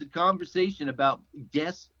 there was a conversation about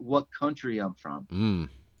guess what country I'm from.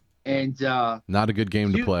 And not a good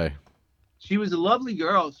game to play. She was a lovely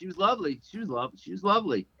girl. She was lovely.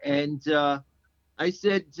 And I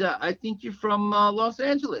said, I think you're from Los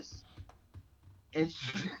Angeles. And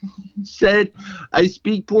she said, I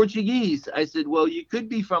speak Portuguese. I said, well, you could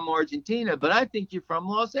be from Argentina, but I think you're from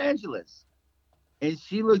Los Angeles. And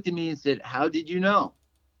she looked at me and said, how did you know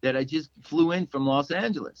that I just flew in from Los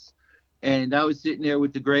Angeles? And I was sitting there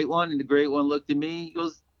with the great one, and the great one looked at me. He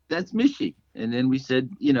goes, "That's Mishy." And then we said,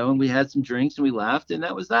 and we had some drinks and we laughed, and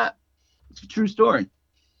that was that. It's a true story.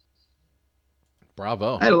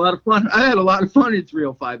 Bravo. I had a lot of fun. I had a lot of fun in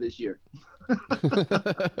 305 this year.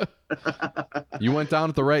 You went down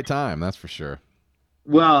at the right time, that's for sure.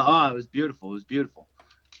 Well, it was beautiful. It was beautiful.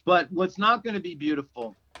 But what's not going to be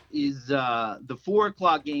beautiful is the 4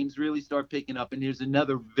 o'clock games really start picking up, and there's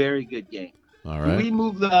another very good game. All right. Can we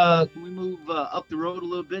move up the road a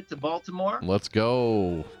little bit to Baltimore? Let's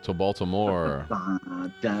go to Baltimore.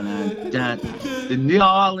 The New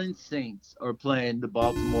Orleans Saints are playing the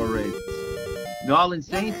Baltimore Ravens. New Orleans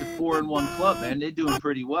Saints, a 4-1 club, man. They're doing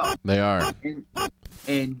pretty well. They are.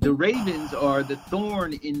 And the Ravens are the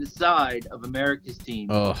thorn in the side of America's team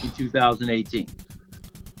in 2018.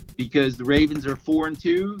 Because the Ravens are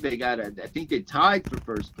 4-2. I think they tied for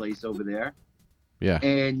first place over there. Yeah.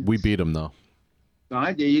 And we beat them, though. All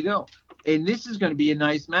right, there you go. And this is going to be a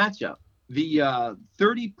nice matchup. The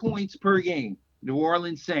 30 points per game, New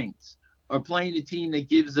Orleans Saints, are playing a team that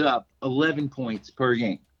gives up 11 points per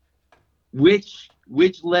game. Which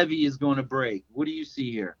levee is going to break? What do you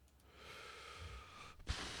see here?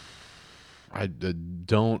 I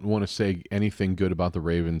don't want to say anything good about the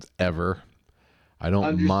Ravens ever. I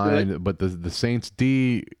don't mind, but the Saints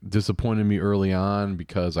D disappointed me early on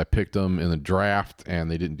because I picked them in the draft and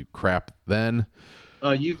they didn't do crap then.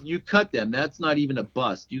 You cut them. That's not even a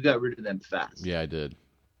bust. You got rid of them fast. Yeah, I did.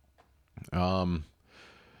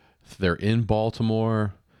 They're in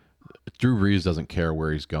Baltimore. Drew Brees doesn't care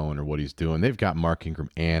where he's going or what he's doing. They've got Mark Ingram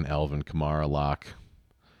and Alvin Kamara lock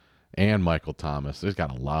and Michael Thomas. They've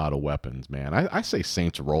got a lot of weapons, man. I say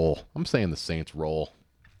Saints roll. I'm saying the Saints roll.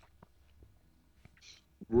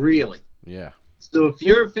 Really? Yeah. So if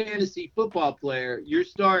you're a fantasy football player, you're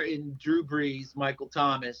starting Drew Brees, Michael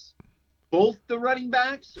Thomas, both the running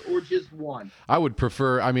backs or just one? I would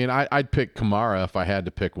prefer. I mean, I'd pick Kamara if I had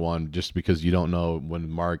to pick one, just because you don't know when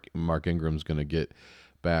Mark Ingram's going to get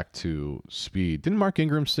back to speed. Didn't Mark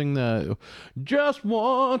Ingram sing that? Just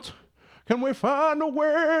once, can we find a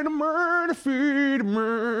way to murder feed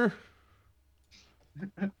me?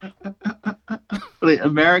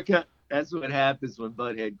 America, that's what happens when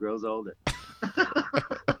Butthead grows older.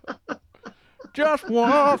 Just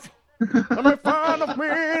once, let me find a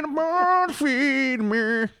way to murder feed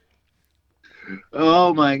me.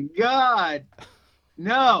 Oh my God!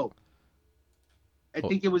 No. I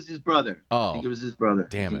think it was his brother. Oh, I think it was his brother.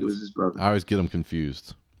 Damn it! It was his brother. I always get them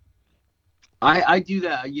confused. I do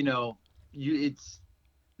that. It's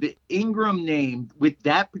the Ingram name with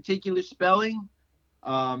that particular spelling.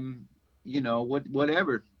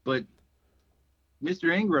 Whatever. But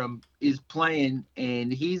Mr. Ingram is playing,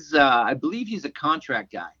 and he's I believe he's a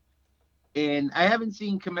contract guy. And I haven't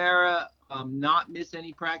seen Kamara not miss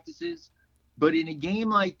any practices, but in a game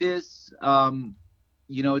like this,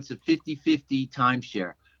 it's a 50-50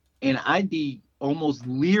 timeshare. And I'd be almost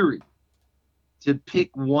leery to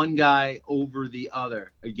pick one guy over the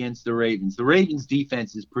other against the Ravens. The Ravens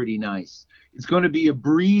defense is pretty nice. It's going to be a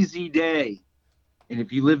breezy day. And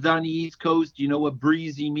if you lived on the East Coast, you know what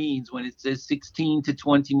breezy means when it says 16 to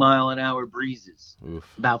 20 mile an hour breezes. Oof.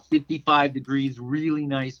 About 55 degrees, really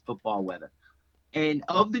nice football weather. And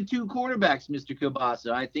of the two quarterbacks, Mr.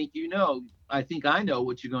 Kielbasa, I think I know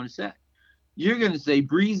what you're going to say. You're going to say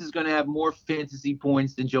Breeze is going to have more fantasy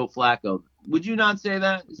points than Joe Flacco. Would you not say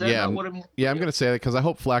that? Is that not what I mean? Yeah, I'm going to say that because I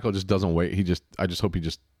hope Flacco just doesn't wait. I just hope he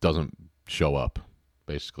just doesn't show up,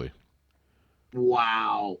 basically.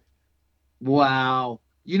 Wow.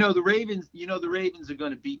 The Ravens are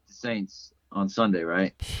going to beat the Saints on Sunday,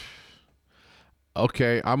 right?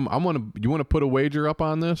 Okay, you want to put a wager up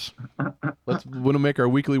on this? Want to make our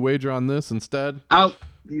weekly wager on this instead?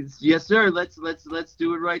 Yes, sir. Let's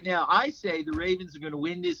do it right now. I say the Ravens are going to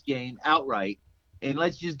win this game outright, and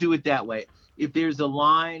let's just do it that way. If there's a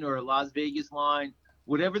line or a Las Vegas line,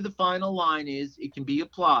 whatever the final line is, it can be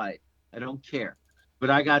applied. I don't care, but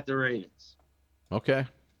I got the Ravens. Okay,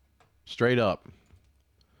 straight up,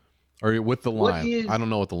 or with the line. I don't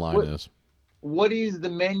know what the line is. What is the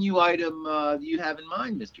menu item you have in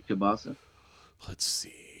mind, Mr. Kielbasa? Let's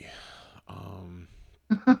see.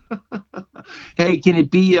 Hey, can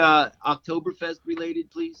it be Oktoberfest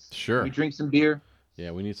related, please? Sure. Can we drink some beer?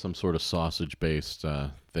 Yeah, we need some sort of sausage-based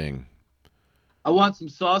thing. I want some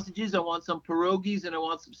sausages, I want some pierogies, and I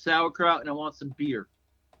want some sauerkraut, and I want some beer.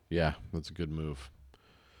 Yeah, that's a good move.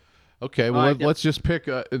 Okay, well, let's just pick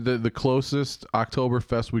the closest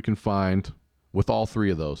Oktoberfest we can find with all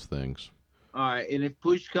three of those things. All right, and if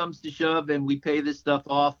push comes to shove and we pay this stuff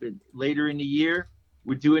off later in the year,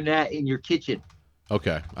 we're doing that in your kitchen.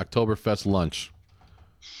 Okay, Oktoberfest lunch.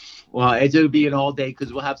 Well, it'll be an all day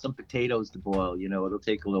because we'll have some potatoes to boil. It'll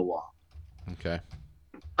take a little while. Okay.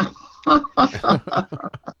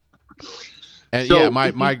 And So, yeah,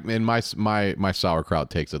 my sauerkraut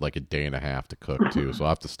takes it like a day and a half to cook too, so I'll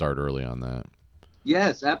have to start early on that.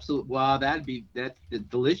 Yes, absolutely. Wow, that's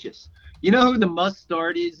delicious. You know who the must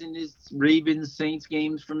start is in this Ravens Saints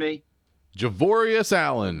games for me? Javorius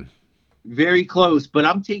Allen. Very close, but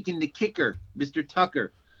I'm taking the kicker, Mr.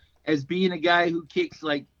 Tucker, as being a guy who kicks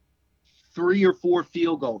like 3 or 4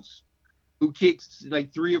 field goals, who kicks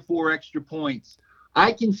like 3 or 4 extra points.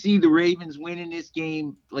 I can see the Ravens winning this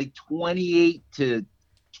game like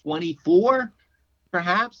 28-24,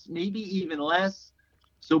 perhaps, maybe even less.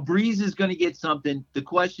 So Breeze is going to get something. The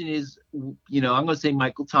question is, I'm going to say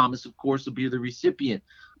Michael Thomas, of course, will be the recipient.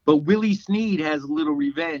 But Willie Snead has a little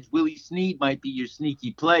revenge. Willie Snead might be your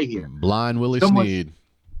sneaky play here. Blind Willie Snead.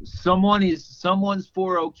 Someone's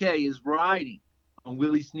 4OK is riding on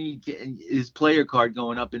Willie Snead, his player card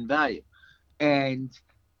going up in value. And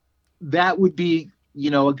that would be,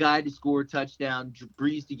 a guy to score a touchdown,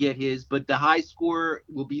 Breeze to get his. But the high scorer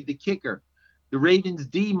will be the kicker. The Ravens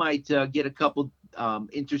D might get a couple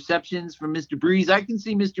interceptions from Mr. Breeze. I can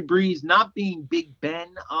see Mr. Breeze not being Big Ben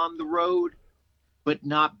on the road, but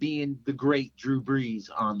not being the great Drew Brees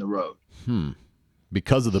on the road.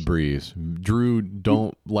 Because of the breeze. Drew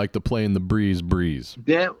don't like to play in the breeze.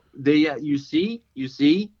 You see?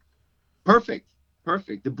 Perfect.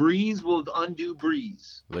 The breeze will undo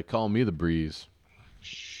Breeze. They call me the breeze.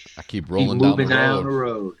 I keep rolling down the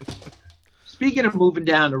road. Speaking of moving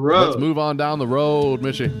down the road. Let's move on down the road,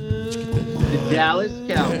 Mishy. The Dallas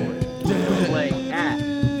Cowboys are playing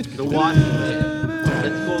at the Washington.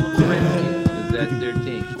 Let's call them the Redskins because that's their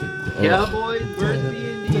team. Cowboys versus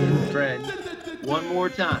the Indians, friend. One more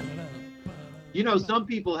time. Some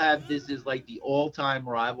people have this as like the all-time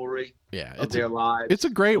rivalry of their lives. It's a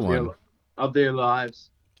great one. Of their lives.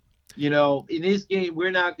 In this game,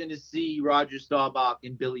 we're not going to see Roger Staubach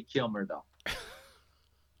and Billy Kilmer, though.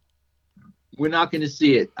 We're not going to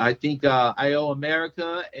see it. I think I owe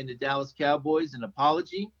America and the Dallas Cowboys an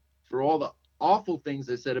apology for all the awful things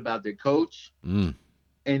I said about their coach and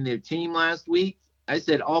their team last week. I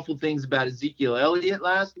said awful things about Ezekiel Elliott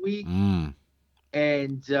last week.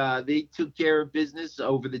 And they took care of business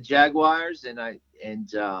over the Jaguars, and I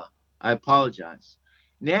apologize.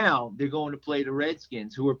 Now they're going to play the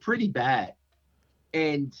Redskins, who are pretty bad.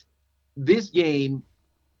 And this game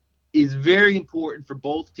is very important for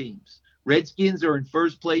both teams. Redskins are in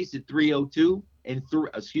first place at 3-0-2 and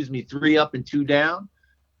 3 up and 2 down.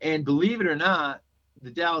 And believe it or not,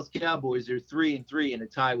 the Dallas Cowboys are 3-3 in a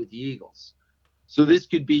tie with the Eagles. So this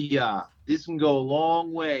could be this can go a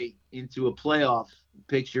long way into a playoff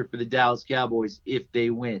picture for the Dallas Cowboys if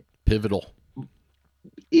they win. Pivotal.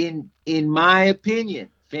 In my opinion,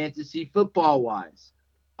 fantasy football wise,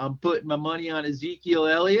 I'm putting my money on Ezekiel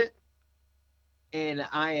Elliott, and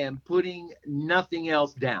I am putting nothing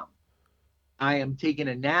else down. I am taking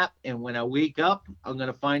a nap, and when I wake up, I'm going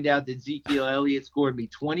to find out that Ezekiel Elliott scored me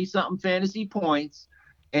 20-something fantasy points,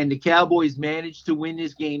 and the Cowboys managed to win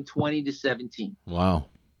this game 20-17. Wow.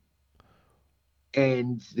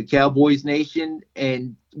 And the Cowboys Nation I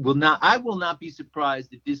will not be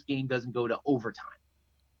surprised if this game doesn't go to overtime.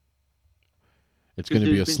 It's going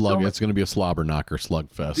to be a slug. It's going to be a slobber knocker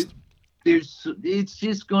slugfest. It's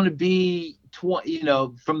just going to be from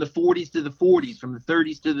the 40s to the 40s, from the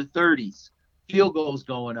 30s to the 30s. Field goals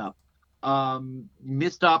going up,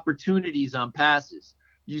 missed opportunities on passes.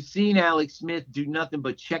 You've seen Alex Smith do nothing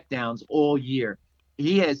but checkdowns all year.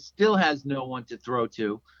 He still has no one to throw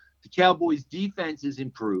to. The Cowboys' defense has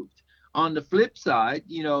improved. On the flip side,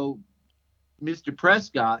 Mr.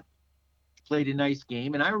 Prescott played a nice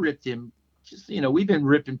game, and I ripped him. We've been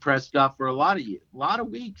ripping Prescott for a lot of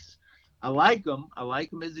weeks. I like him. I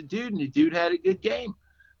like him as a dude, and the dude had a good game.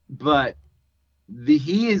 But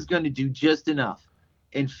he is going to do just enough.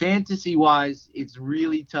 And fantasy-wise, it's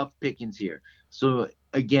really tough pickings here. So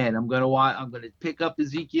again, I'm going to pick up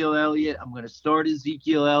Ezekiel Elliott. I'm going to start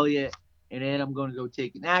Ezekiel Elliott, and then I'm going to go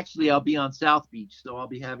take it. Actually, I'll be on South Beach, so I'll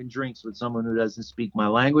be having drinks with someone who doesn't speak my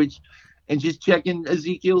language, and just checking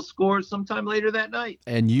Ezekiel's scores sometime later that night.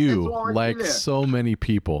 And you, like so many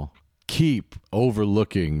people, keep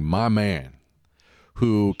overlooking my man,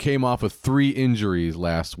 who came off of 3 injuries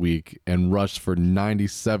last week and rushed for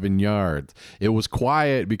 97 yards. It was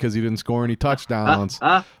quiet because he didn't score any touchdowns,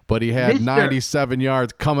 but he had 97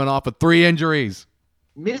 yards coming off of 3 injuries.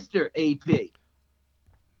 Mr. AP,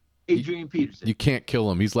 Adrian Peterson. You can't kill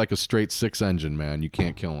him. He's like a straight 6 engine, man. You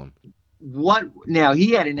can't kill him. What? Now,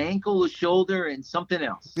 he had an ankle, a shoulder, and something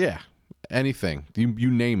else. Yeah, anything.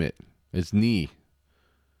 You name it. His knee.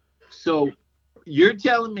 So you're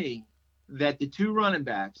telling me that the two running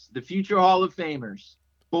backs, the future Hall of Famers,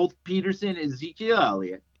 both Peterson and Ezekiel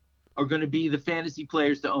Elliott, are going to be the fantasy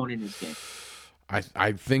players to own in this game?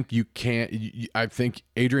 I think you can't. I think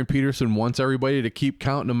Adrian Peterson wants everybody to keep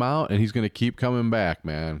counting him out, and he's going to keep coming back,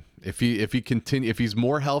 man. If he's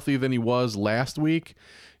more healthy than he was last week,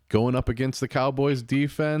 going up against the Cowboys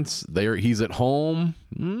defense, he's at home.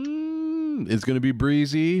 It's going to be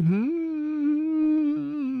breezy.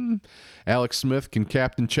 Alex Smith can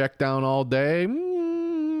captain check down all day.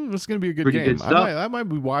 It's going to be a good Pretty game. good stuff. I might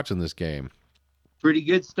be watching this game. Pretty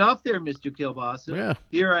good stuff there, Mr. Kilbasa. Yeah.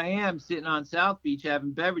 Here I am sitting on South Beach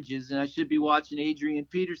having beverages, and I should be watching Adrian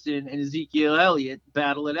Peterson and Ezekiel Elliott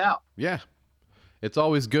battle it out. Yeah. It's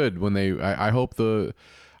always good when I hope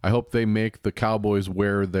they make the Cowboys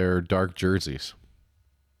wear their dark jerseys.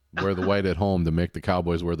 Wear the white at home to make the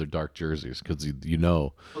Cowboys wear their dark jerseys, because you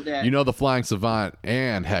know the Flying Savant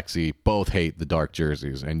and Hexy both hate the dark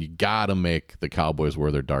jerseys, and you gotta make the Cowboys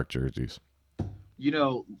wear their dark jerseys.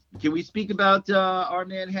 Can we speak about our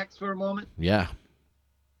man Hex for a moment? Yeah.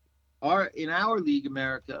 In our league,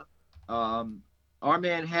 America, our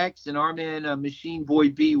man Hex and our man Machine Boy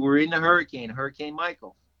B were in the Hurricane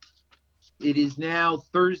Michael. It is now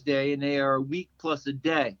Thursday, and they are a week plus a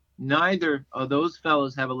day. Neither of those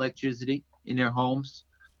fellows have electricity in their homes.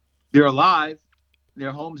 They're alive.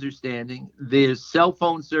 Their homes are standing. Their cell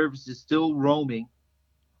phone service is still roaming.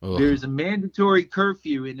 Ugh. There's a mandatory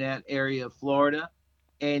curfew in that area of Florida,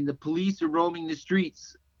 and the police are roaming the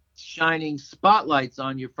streets, shining spotlights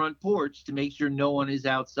on your front porch to make sure no one is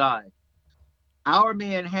outside. Our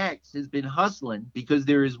man Hex has been hustling because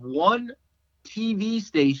there is one TV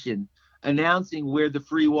station announcing where the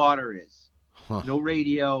free water is. Huh. No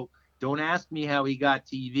radio. Don't ask me how he got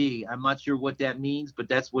TV. I'm not sure what that means, but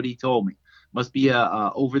that's what he told me. Must be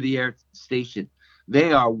a over-the-air station.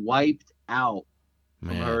 They are wiped out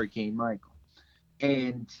from Hurricane Michael.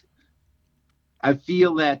 And I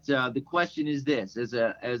feel that the question is this: as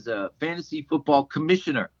a fantasy football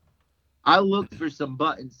commissioner, I looked for some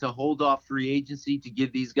buttons to hold off free agency to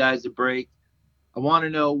give these guys a break. I want to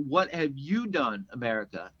know, what have you done,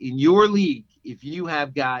 America, in your league, if you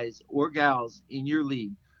have guys or gals in your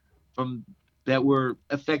league that were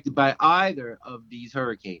affected by either of these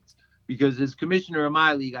hurricanes? Because as commissioner of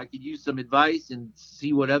my league, I could use some advice and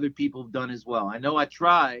see what other people have done as well. I know I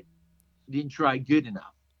didn't try good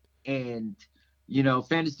enough. And,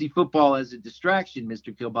 fantasy football as a distraction,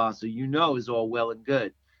 Mr. Kilbasa, is all well and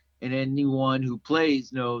good. And anyone who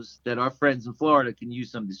plays knows that our friends in Florida can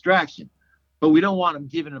use some distraction. But we don't want them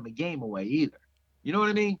giving them a game away either. You know what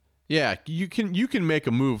I mean? Yeah, you can make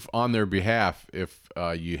a move on their behalf if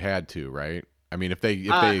you had to, right? I mean, if they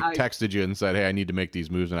texted you and said, "Hey, I need to make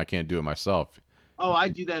these moves and I can't do it myself." Oh, I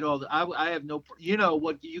do that I have no.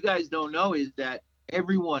 What you guys don't know is that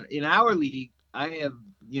everyone in our league, I have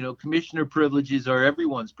commissioner privileges are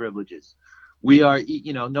everyone's privileges. We are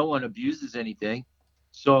no one abuses anything,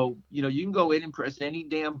 so you can go in and press any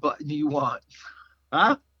damn button you want,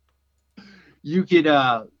 huh? You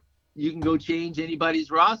can go change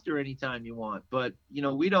anybody's roster anytime you want, but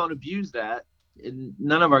we don't abuse that, and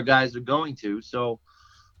none of our guys are going to. So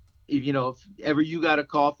if ever you got a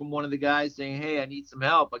call from one of the guys saying, "Hey, I need some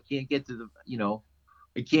help. I can't get to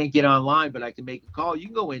I can't get online, but I can make a call," you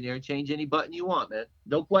can go in there and change any button you want, man.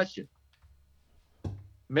 No question.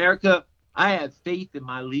 America, I have faith in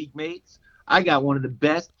my league mates. I got one of the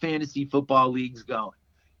best fantasy football leagues going,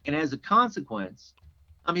 and as a consequence,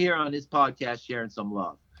 I'm here on this podcast sharing some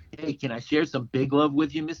love. Hey, can I share some big love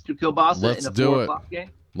with you, Mr. Kilbasa? Let's in a do 4 it. o'clock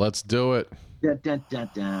game? Let's do it. Dun, dun, dun,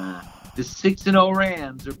 dun. The 6-0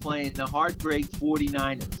 Rams are playing the heartbreak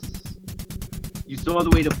 49ers. You saw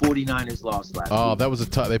the way the 49ers lost last week. That was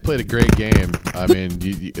they played a great game. I mean,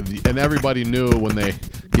 and everybody knew when they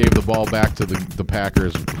gave the ball back to the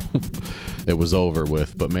Packers, it was over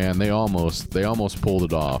with. But man, they almost pulled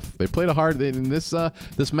it off. They played a hard. And this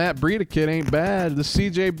Matt Breida kid ain't bad. The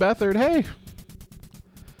CJ Beathard, hey,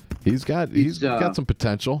 he's got some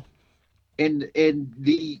potential. And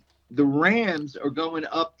the Rams are going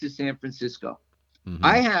up to San Francisco. Mm-hmm.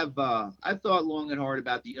 I've thought long and hard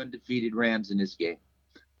about the undefeated Rams in this game,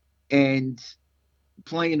 and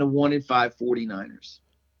playing the 1-5 49ers.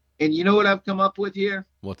 And you know what I've come up with here?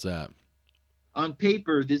 What's that? On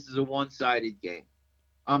paper, this is a one-sided game.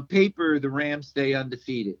 On paper, the Rams stay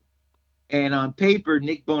undefeated. And on paper,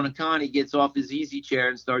 Nick Bonacani gets off his easy chair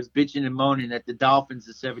and starts bitching and moaning that the Dolphins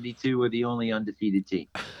of 72 are the only undefeated team.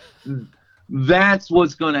 That's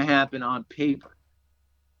what's going to happen on paper.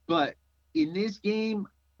 But in this game,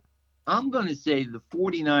 I'm going to say the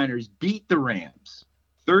 49ers beat the Rams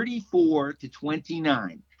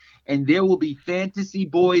 34-29. and there will be fantasy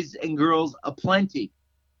boys and girls aplenty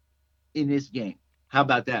in this game. How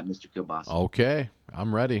about that, Mr. Kielbasa? Okay,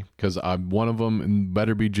 I'm ready because one of them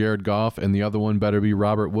better be Jared Goff and the other one better be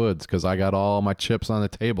Robert Woods because I got all my chips on the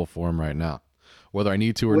table for him right now, whether I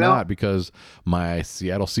need to or not, because my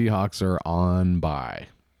Seattle Seahawks are on bye.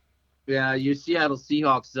 Yeah, your Seattle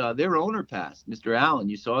Seahawks, their owner passed, Mr. Allen.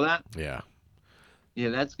 You saw that? Yeah.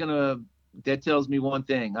 Yeah, that tells me one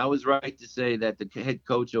thing. I was right to say that the head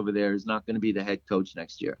coach over there is not going to be the head coach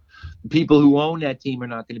next year. The people who own that team are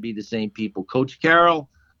not going to be the same people. Coach Carroll,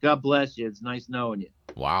 God bless you. It's nice knowing you.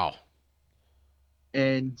 Wow.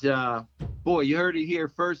 And, boy, you heard it here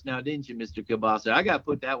first now, didn't you, Mr. Kielbasa? I got to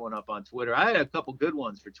put that one up on Twitter. I had a couple good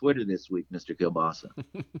ones for Twitter this week, Mr. Kielbasa.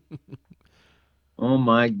 Oh,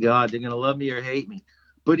 my God. They're going to love me or hate me.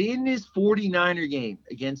 But in this 49er game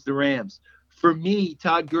against the Rams, for me,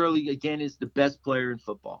 Todd Gurley, again, is the best player in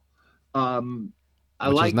football.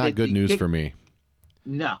 Which is not good news for me.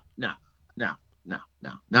 No.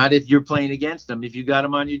 Not if you're playing against him. If you got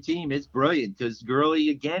him on your team, it's brilliant because Gurley,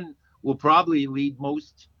 again, will probably lead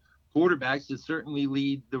most quarterbacks to certainly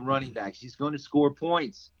lead the running backs. He's going to score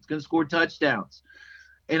points. He's going to score touchdowns.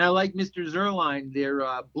 And I like Mr. Zerline, their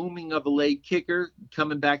booming of a leg kicker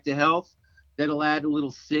coming back to health. That'll add a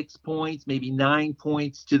little 6 points, maybe 9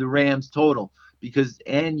 points to the Rams total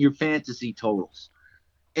and your fantasy totals.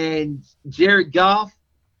 And Jared Goff,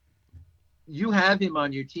 you have him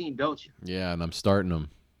on your team, don't you? Yeah, and I'm starting him.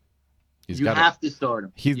 You have to start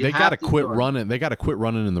him. They got to quit running. They got to quit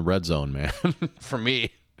running in the red zone, man. For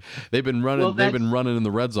me, they've been running. Well, they've been running in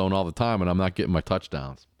the red zone all the time, and I'm not getting my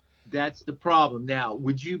touchdowns. That's the problem. Now,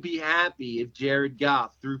 would you be happy if Jared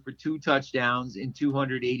Goff threw for 2 touchdowns and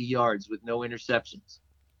 280 yards with no interceptions?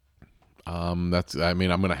 I'm going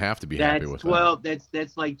to have to be happy with 12.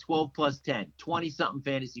 That's like 12 plus 10, 20-something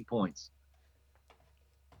fantasy points.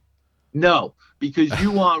 No, because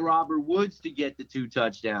you want Robert Woods to get the 2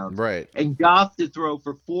 touchdowns. Right. And Goff to throw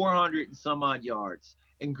for 400 and some odd yards.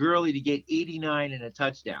 And Gurley to get 89 and a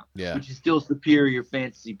touchdown, which is still superior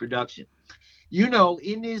fantasy production. You know,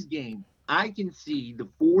 in this game, I can see the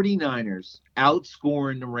 49ers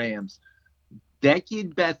outscoring the Rams. That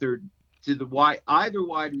kid Beathard to either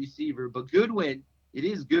wide receiver, but Goodwin, it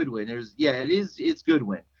is Goodwin. It's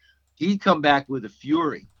Goodwin. He'd come back with a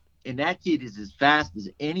fury, and that kid is as fast as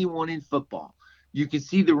anyone in football. You can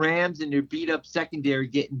see the Rams and their beat-up secondary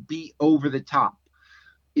getting beat over the top.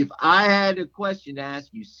 If I had a question to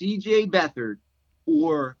ask you, C.J. Beathard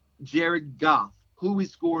or Jared Goff, who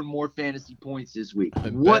is scoring more fantasy points this week?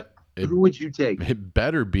 Who would you take? It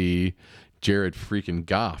better be Jared freaking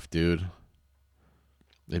Goff, dude.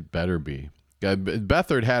 It better be.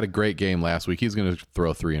 Beathard had a great game last week. He's going to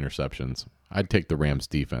throw 3 interceptions. I'd take the Rams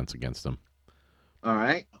defense against him. All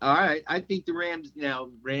right. I think the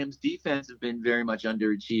Rams defense have been very much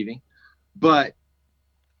underachieving. But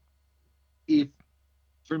if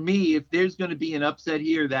there's going to be an upset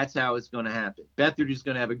here, that's how it's going to happen. Beathard is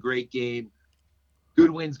going to have a great game.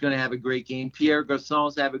 Goodwin's going to have a great game. Pierre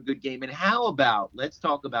Garçon's have a good game. And how about, let's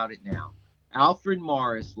talk about it now. Alfred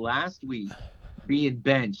Morris last week being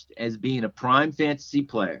benched as being a prime fantasy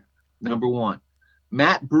player, number 1.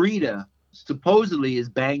 Matt Breida supposedly as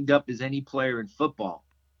banged up as any player in football,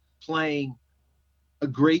 playing a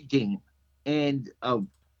great game. And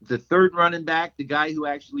the third running back, the guy who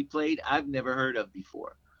actually played, I've never heard of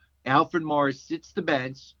before. Alfred Morris sits the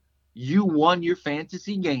bench. You won your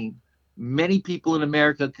fantasy game. Many people in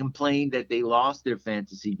America complained that they lost their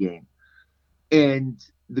fantasy game. And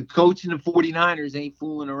the coach in the 49ers ain't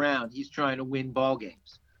fooling around. He's trying to win ball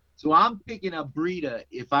games. So I'm picking up Breida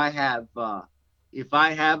if I have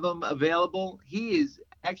him available. He is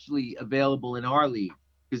actually available in our league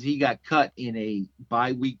because he got cut in a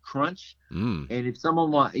bye-week crunch. And if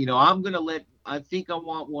someone want, I think I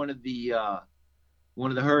want one of the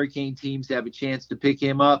Hurricane teams to have a chance to pick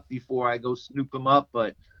him up before I go snoop him up.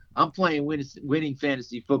 But I'm playing winning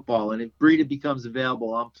fantasy football, and if Breida becomes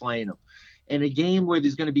available, I'm playing him. In a game where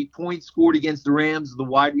there's going to be points scored against the Rams, the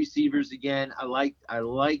wide receivers again, I like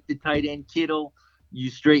the tight end Kittle. You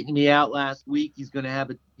straightened me out last week.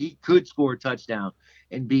 He could score a touchdown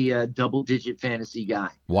and be a double-digit fantasy guy.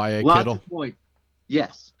 Y.A. Lots Kittle? Of points.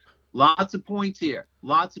 Yes. Lots of points here.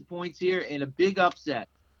 And a big upset.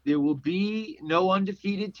 There will be no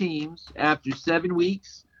undefeated teams after 7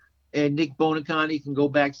 weeks, and Nick Bonaconte can go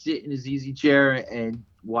back, sit in his easy chair, and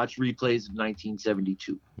watch replays of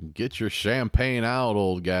 1972. Get your champagne out,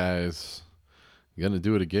 old guys. You're going to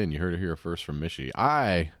do it again. You heard it here first from Mishy.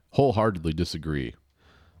 I wholeheartedly disagree.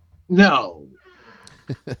 No.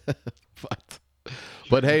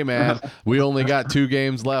 But hey, man, we only got 2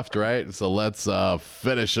 games left, right? So let's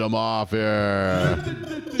finish them off here.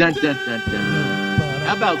 Dun, dun, dun, dun.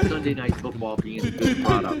 How about Sunday Night Football being a good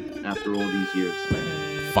product after all these years?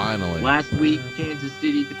 Finally. Last week, Kansas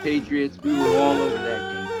City, the Patriots, we were all over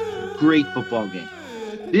that game. Great football game.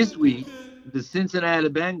 This week, the Cincinnati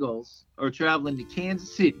Bengals are traveling to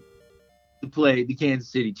Kansas City to play the Kansas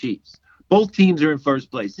City Chiefs. Both teams are in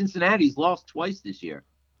first place. Cincinnati's lost twice this year.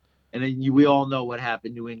 And then we all know what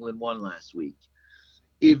happened. New England won last week.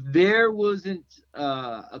 If there wasn't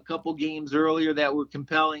a couple games earlier that were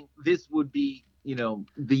compelling, this would be,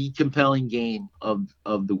 the compelling game of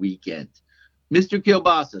the weekend. Mr.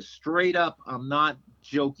 Kielbasa, straight up, I'm not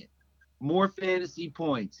joking. More fantasy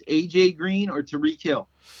points, AJ Green or Tyreek Hill?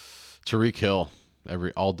 Tyreek Hill,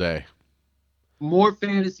 all day. More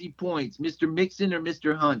fantasy points, Mr. Mixon or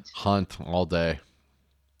Mr. Hunt? Hunt all day.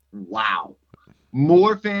 Wow.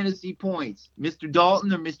 More fantasy points, Mr.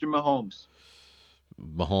 Dalton or Mr. Mahomes?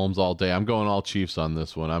 Mahomes all day. I'm going all Chiefs on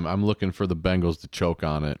this one. I'm looking for the Bengals to choke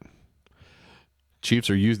on it. Chiefs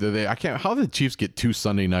are used. How did the Chiefs get 2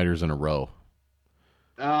 Sunday nighters in a row?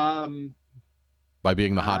 By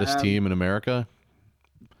being the hottest team in America.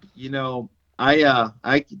 I'm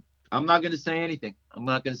not going to say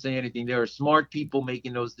anything. There are smart people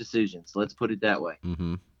making those decisions. Let's put it that way.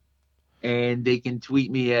 Mm-hmm. And they can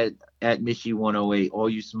tweet me at Mishy108, all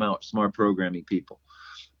you smart programming people,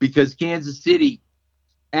 because Kansas City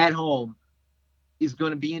at home is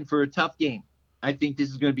going to be in for a tough game. I think this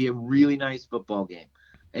is going to be a really nice football game.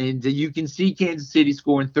 And you can see Kansas City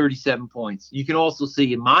scoring 37 points. You can also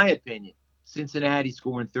see, in my opinion, Cincinnati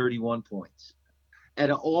scoring 31 points.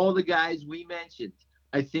 Out of all the guys we mentioned,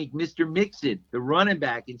 I think Mr. Mixon, the running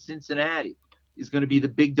back in Cincinnati, is going to be the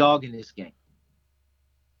big dog in this game.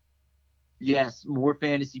 Yes, more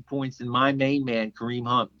fantasy points than my main man, Kareem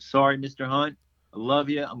Hunt. Sorry, Mr. Hunt. I love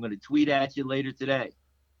you. I'm going to tweet at you later today.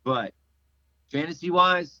 But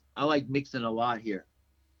fantasy-wise, I like Mixon a lot here,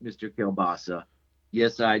 Mr. Kielbasa.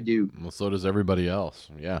 Yes, I do. Well, so does everybody else.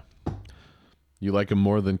 Yeah. You like him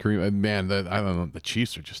more than Kareem? Man, I don't know. The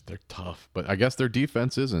Chiefs they're tough. But I guess their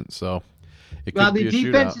defense isn't, so it could be a shootout. The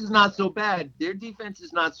defense is not so bad. Their defense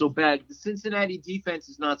is not so bad. The Cincinnati defense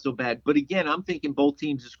is not so bad. But again, I'm thinking both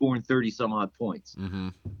teams are scoring 30-some-odd points. Mm-hmm.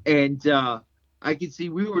 And I can see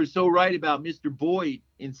we were so right about Mr. Boyd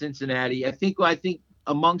in Cincinnati. I think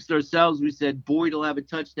amongst ourselves we said Boyd will have a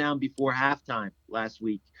touchdown before halftime last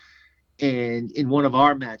week. And in one of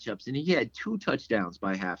our matchups, and he had 2 touchdowns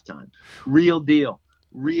by halftime. Real deal.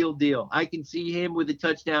 I can see him with a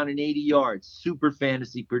touchdown and 80 yards. Super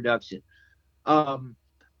fantasy production. I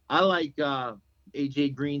like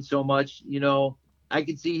AJ Green so much. I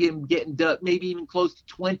could see him getting maybe even close to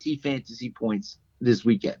 20 fantasy points this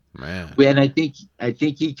weekend. Man, and I think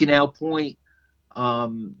he can outpoint.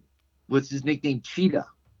 What's his nickname? Cheetah,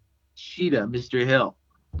 Mr. Hill.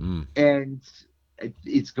 And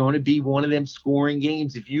it's going to be one of them scoring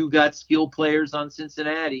games. If you got skilled players on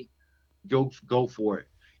Cincinnati, go for it.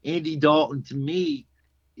 Andy Dalton, to me,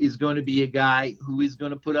 is going to be a guy who is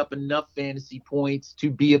going to put up enough fantasy points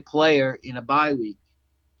to be a player in a bye week.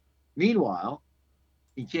 Meanwhile,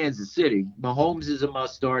 in Kansas City, Mahomes is a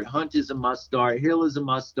must-start, Hunt is a must-start, Hill is a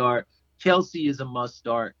must-start, Kelsey is a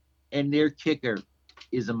must-start, and their kicker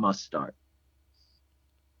is a must-start.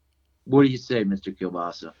 What do you say, Mr.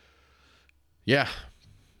 Kielbasa? Yeah,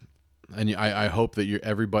 and I hope that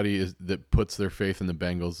everybody that puts their faith in the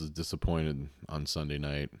Bengals is disappointed on Sunday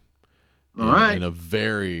night. All right. In a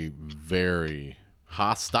very, very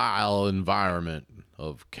hostile environment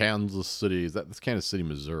of Kansas City. That's Kansas City,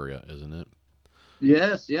 Missouri, isn't it?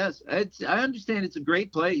 Yes. I understand it's a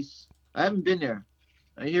great place. I haven't been there.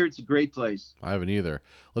 I hear it's a great place. I haven't either.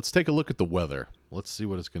 Let's take a look at the weather. Let's see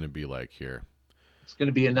what it's going to be like here. It's going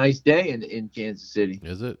to be a nice day in Kansas City.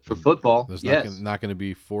 Is it? For football, There's yes. not going to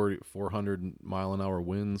be 400 mile an hour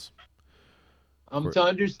winds. I'm to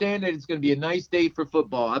understand that it's going to be a nice day for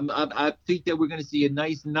football. I think that we're going to see a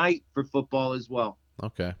nice night for football as well.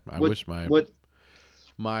 Okay. I wish my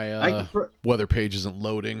weather page isn't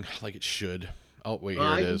loading like it should. Oh, wait,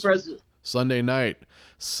 here it is. Sunday night,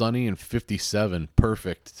 sunny and 57.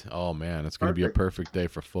 Perfect. Oh, man, it's going to be a perfect day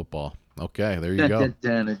for football. Okay, there you go.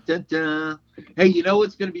 Hey, you know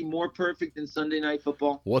what's going to be more perfect than Sunday night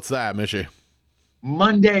football? What's that, Mishy?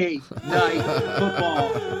 Monday night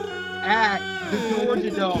football at the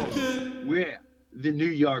Georgia Dome, where the New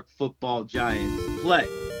York Football Giants play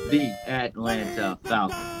the Atlanta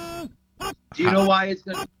Falcons. Do you know why,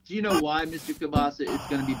 Mr. Kielbasa, it's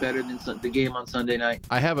going to be better than the game on Sunday night?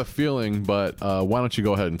 I have a feeling, but why don't you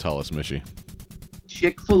go ahead and tell us, Mishy?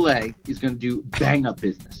 Chick-fil-A is going to do bang-up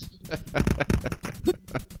business.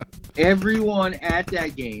 Everyone at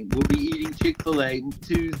that game will be eating Chick-fil-A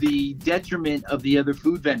to the detriment of the other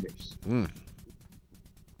food vendors. That's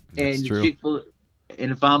And true. Chick-fil-A,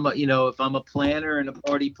 and if I'm a planner and a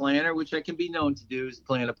party planner, which I can be known to do, is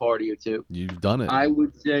plan a party or two. You've done it. I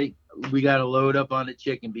would say we got to load up on the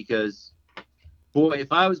chicken because, boy,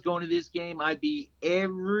 if I was going to this game, I'd be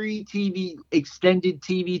every extended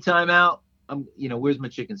TV timeout. Where's my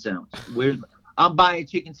chicken sandwich? I'm buying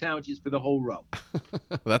chicken sandwiches for the whole row.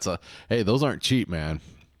 Hey, those aren't cheap, man.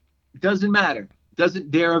 Doesn't matter.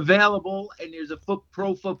 They're available, and there's a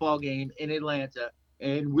pro football game in Atlanta,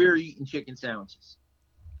 and we're eating chicken sandwiches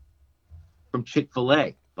from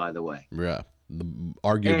Chick-fil-A, by the way. Yeah,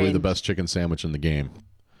 arguably the best chicken sandwich in the game.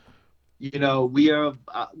 We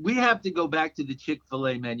have to go back to the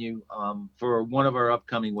Chick-fil-A menu for one of our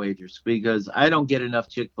upcoming wagers because I don't get enough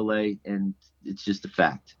Chick-fil-A, and it's just a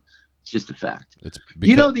fact. It's just a fact.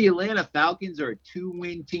 The Atlanta Falcons are a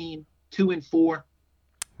 2-win team, 2-4.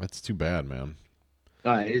 That's too bad, man.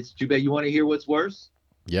 It's too bad. You want to hear what's worse?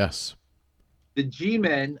 Yes. The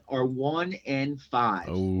G-Men are 1-5.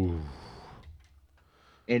 Oh.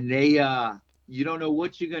 And they, you don't know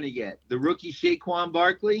what you're going to get. The rookie Saquon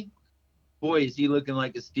Barkley, boy, is he looking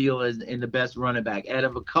like a steal in the best running back. Out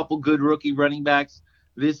of a couple good rookie running backs,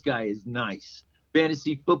 this guy is nice.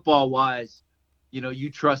 Fantasy football-wise, you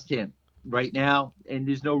trust him right now, and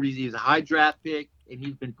there's no reason. He's a high draft pick, and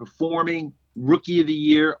he's been performing, rookie of the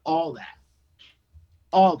year, all that.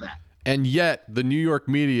 And yet, the New York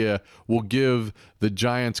media will give the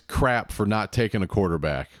Giants crap for not taking a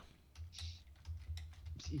quarterback.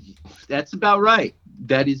 That's about right.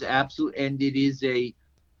 That is absolute, and it is a,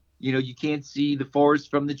 you can't see the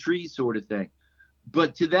forest from the trees sort of thing.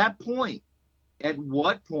 But to that point, at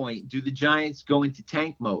what point do the Giants go into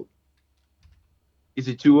tank mode? Is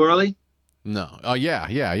it too early? No. Oh, yeah.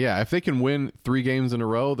 If they can win 3 games in a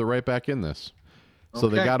row, they're right back in this. So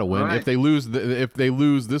they got to win. Right. If they lose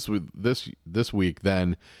this week,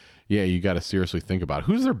 then yeah, you got to seriously think about it.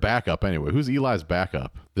 Who's their backup anyway? Who's Eli's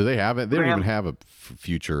backup? Do they have it? They don't even have a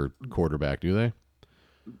future quarterback, do they?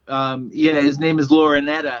 Yeah, his name is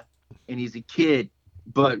Laurinetta, and he's a kid.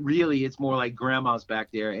 But really, it's more like grandma's back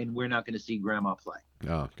there, and we're not going to see grandma play.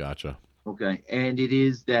 Oh, gotcha. Okay, and it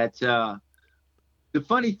is that the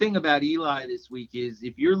funny thing about Eli this week is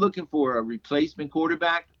if you're looking for a replacement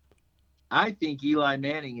quarterback, I think Eli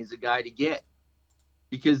Manning is a guy to get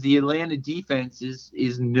because the Atlanta defense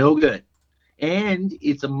is no good. And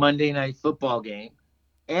it's a Monday night football game.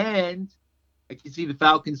 And I can see the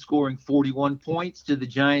Falcons scoring 41 points to the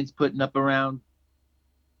Giants putting up around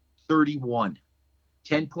 31.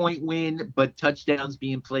 10-point win, but touchdowns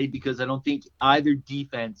being played because I don't think either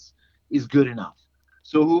defense is good enough.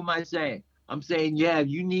 So who am I saying? I'm saying, yeah,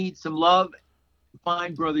 you need some love.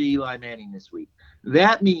 Find brother Eli Manning this week.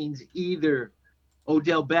 That means either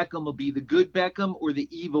Odell Beckham will be the good Beckham or the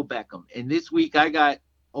evil Beckham. And this week I got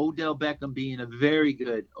Odell Beckham being a very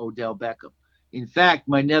good Odell Beckham. In fact,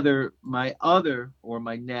 my next,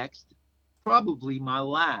 probably my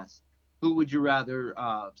last, who would you rather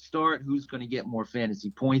start? Who's going to get more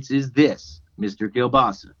fantasy points is this, Mr.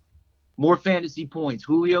 Gilbasa. More fantasy points,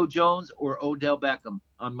 Julio Jones or Odell Beckham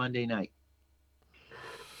on Monday night?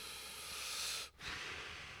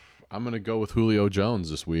 I'm going to go with Julio Jones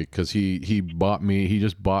this week because he just bought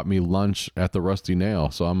me lunch at the Rusty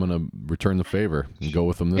Nail. So I'm going to return the favor and go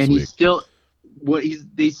with him this week. He's still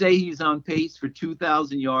they say he's on pace for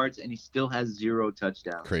 2,000 yards and he still has 0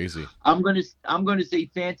 touchdowns. Crazy. I'm going to say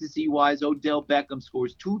fantasy wise, Odell Beckham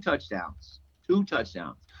scores 2 touchdowns. 2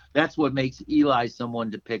 touchdowns. That's what makes Eli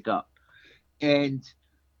someone to pick up. And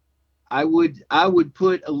I would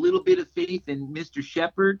put a little bit of faith in Mr.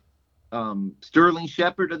 Shepard. Sterling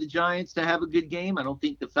Shepard of the Giants to have a good game. I don't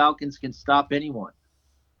think the Falcons can stop anyone.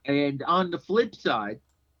 And on the flip side,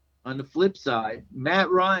 Matt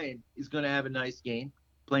Ryan is going to have a nice game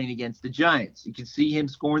playing against the Giants. You can see him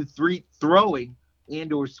throwing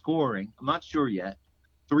and or scoring. I'm not sure yet.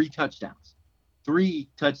 3 touchdowns.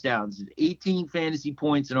 18 fantasy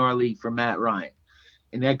points in our league for Matt Ryan.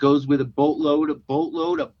 And that goes with a boatload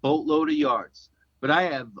of yards. But I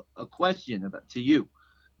have a question to you.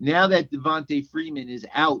 Now that Devontae Freeman is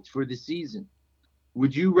out for the season,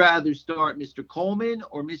 would you rather start Mr. Coleman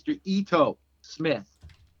or Mr. Ito Smith,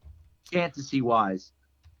 fantasy-wise,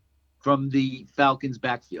 from the Falcons'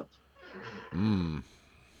 backfield?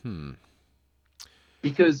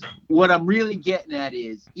 Because what I'm really getting at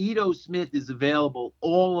is Ito Smith is available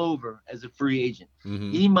all over as a free agent. Mm-hmm.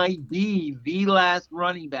 He might be the last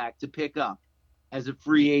running back to pick up as a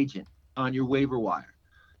free agent on your waiver wire.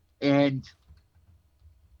 And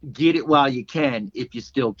get it while you can, if you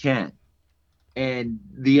still can. And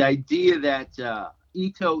the idea that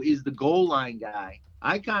Ito is the goal line guy,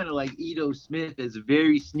 I kind of like Ito Smith as a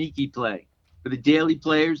very sneaky play for the daily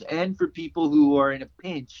players and for people who are in a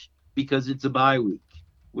pinch because it's a bye week.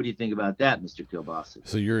 What do you think about that, Mr. Kilbasa?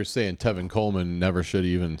 So you're saying Tevin Coleman never should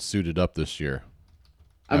have even suited up this year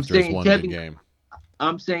I'm after his saying one good game?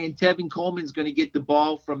 I'm saying Tevin Coleman's going to get the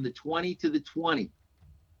ball from the 20 to the 20.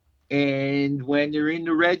 And when they're in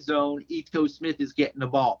the red zone, Ito Smith is getting the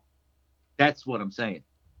ball. That's what I'm saying.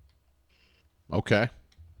 Okay.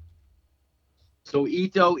 So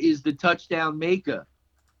Ito is the touchdown maker,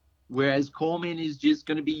 whereas Coleman is just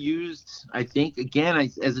going to be used, I think, again,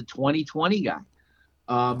 as a 20-20 guy.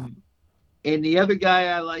 And the other guy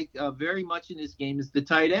I like very much in this game is the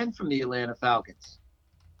tight end from the Atlanta Falcons,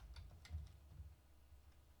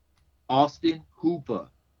 Austin Hooper.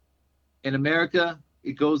 In America,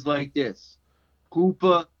 it goes like this.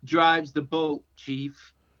 Hooper drives the boat,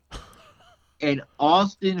 Chief. And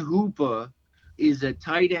Austin Hooper is a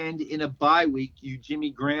tight end in a bye week, you Jimmy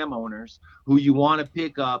Graham owners, who you want to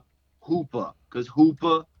pick up Hooper, because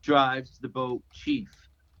Hooper drives the boat, Chief.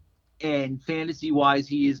 And fantasy-wise,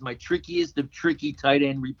 he is my trickiest of tricky tight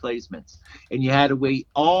end replacements. And you had to wait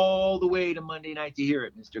all the way to Monday night to hear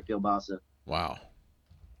it, Mr. Kilbasa. Wow.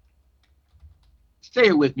 Say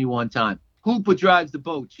it with me one time. Hooper drives the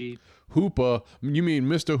boat, Chief. Hooper? You mean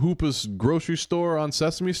Mr. Hooper's grocery store on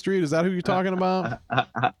Sesame Street? Is that who you're talking about?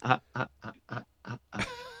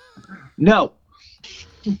 No.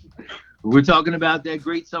 We're talking about that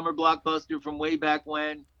great summer blockbuster from way back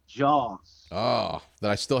when, Jaws. Oh,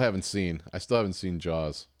 that I still haven't seen. I still haven't seen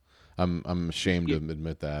Jaws. I'm ashamed to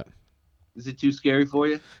admit that. Is it too scary for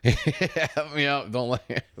you? Help me out. Don't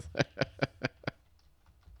let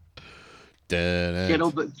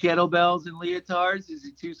Kettlebells and leotards? Is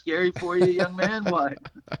it too scary for you, young man? What?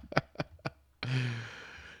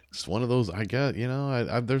 It's one of those, I get,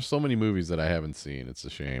 there's so many movies that I haven't seen. It's a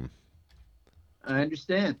shame. I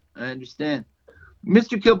understand. Mr.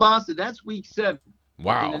 Kilbasa, that's week 7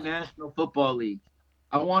 Wow. in the National Football League.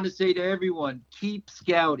 I want to say to everyone, keep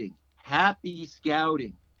scouting. Happy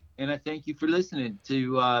scouting. And I thank you for listening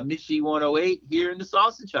to Mishy 108 here in the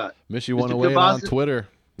Sausage Hut. Mishy 108 on Twitter.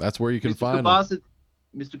 That's where you can find him.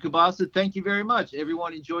 Mr. Kilbasa, thank you very much.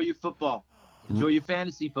 Everyone, enjoy your football. Enjoy your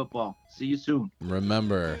fantasy football. See you soon.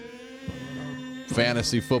 Remember,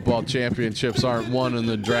 fantasy football championships aren't won in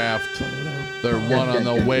the draft. They're won on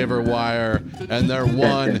the waiver wire, and they're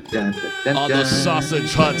won on the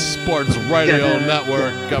Sausage Hut Sports Radio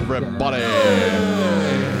Network, everybody.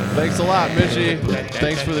 Thanks a lot, Mishy.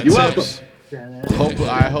 Thanks for the You're tips.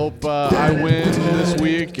 I hope I win this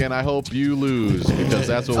week, and I hope you lose, because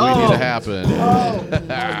that's what we need to happen.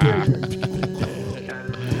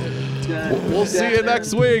 We'll see you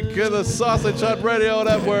next week in the Sausage Hut Radio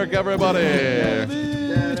Network, everybody.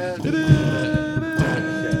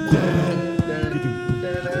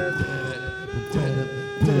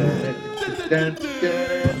 Dun, dun,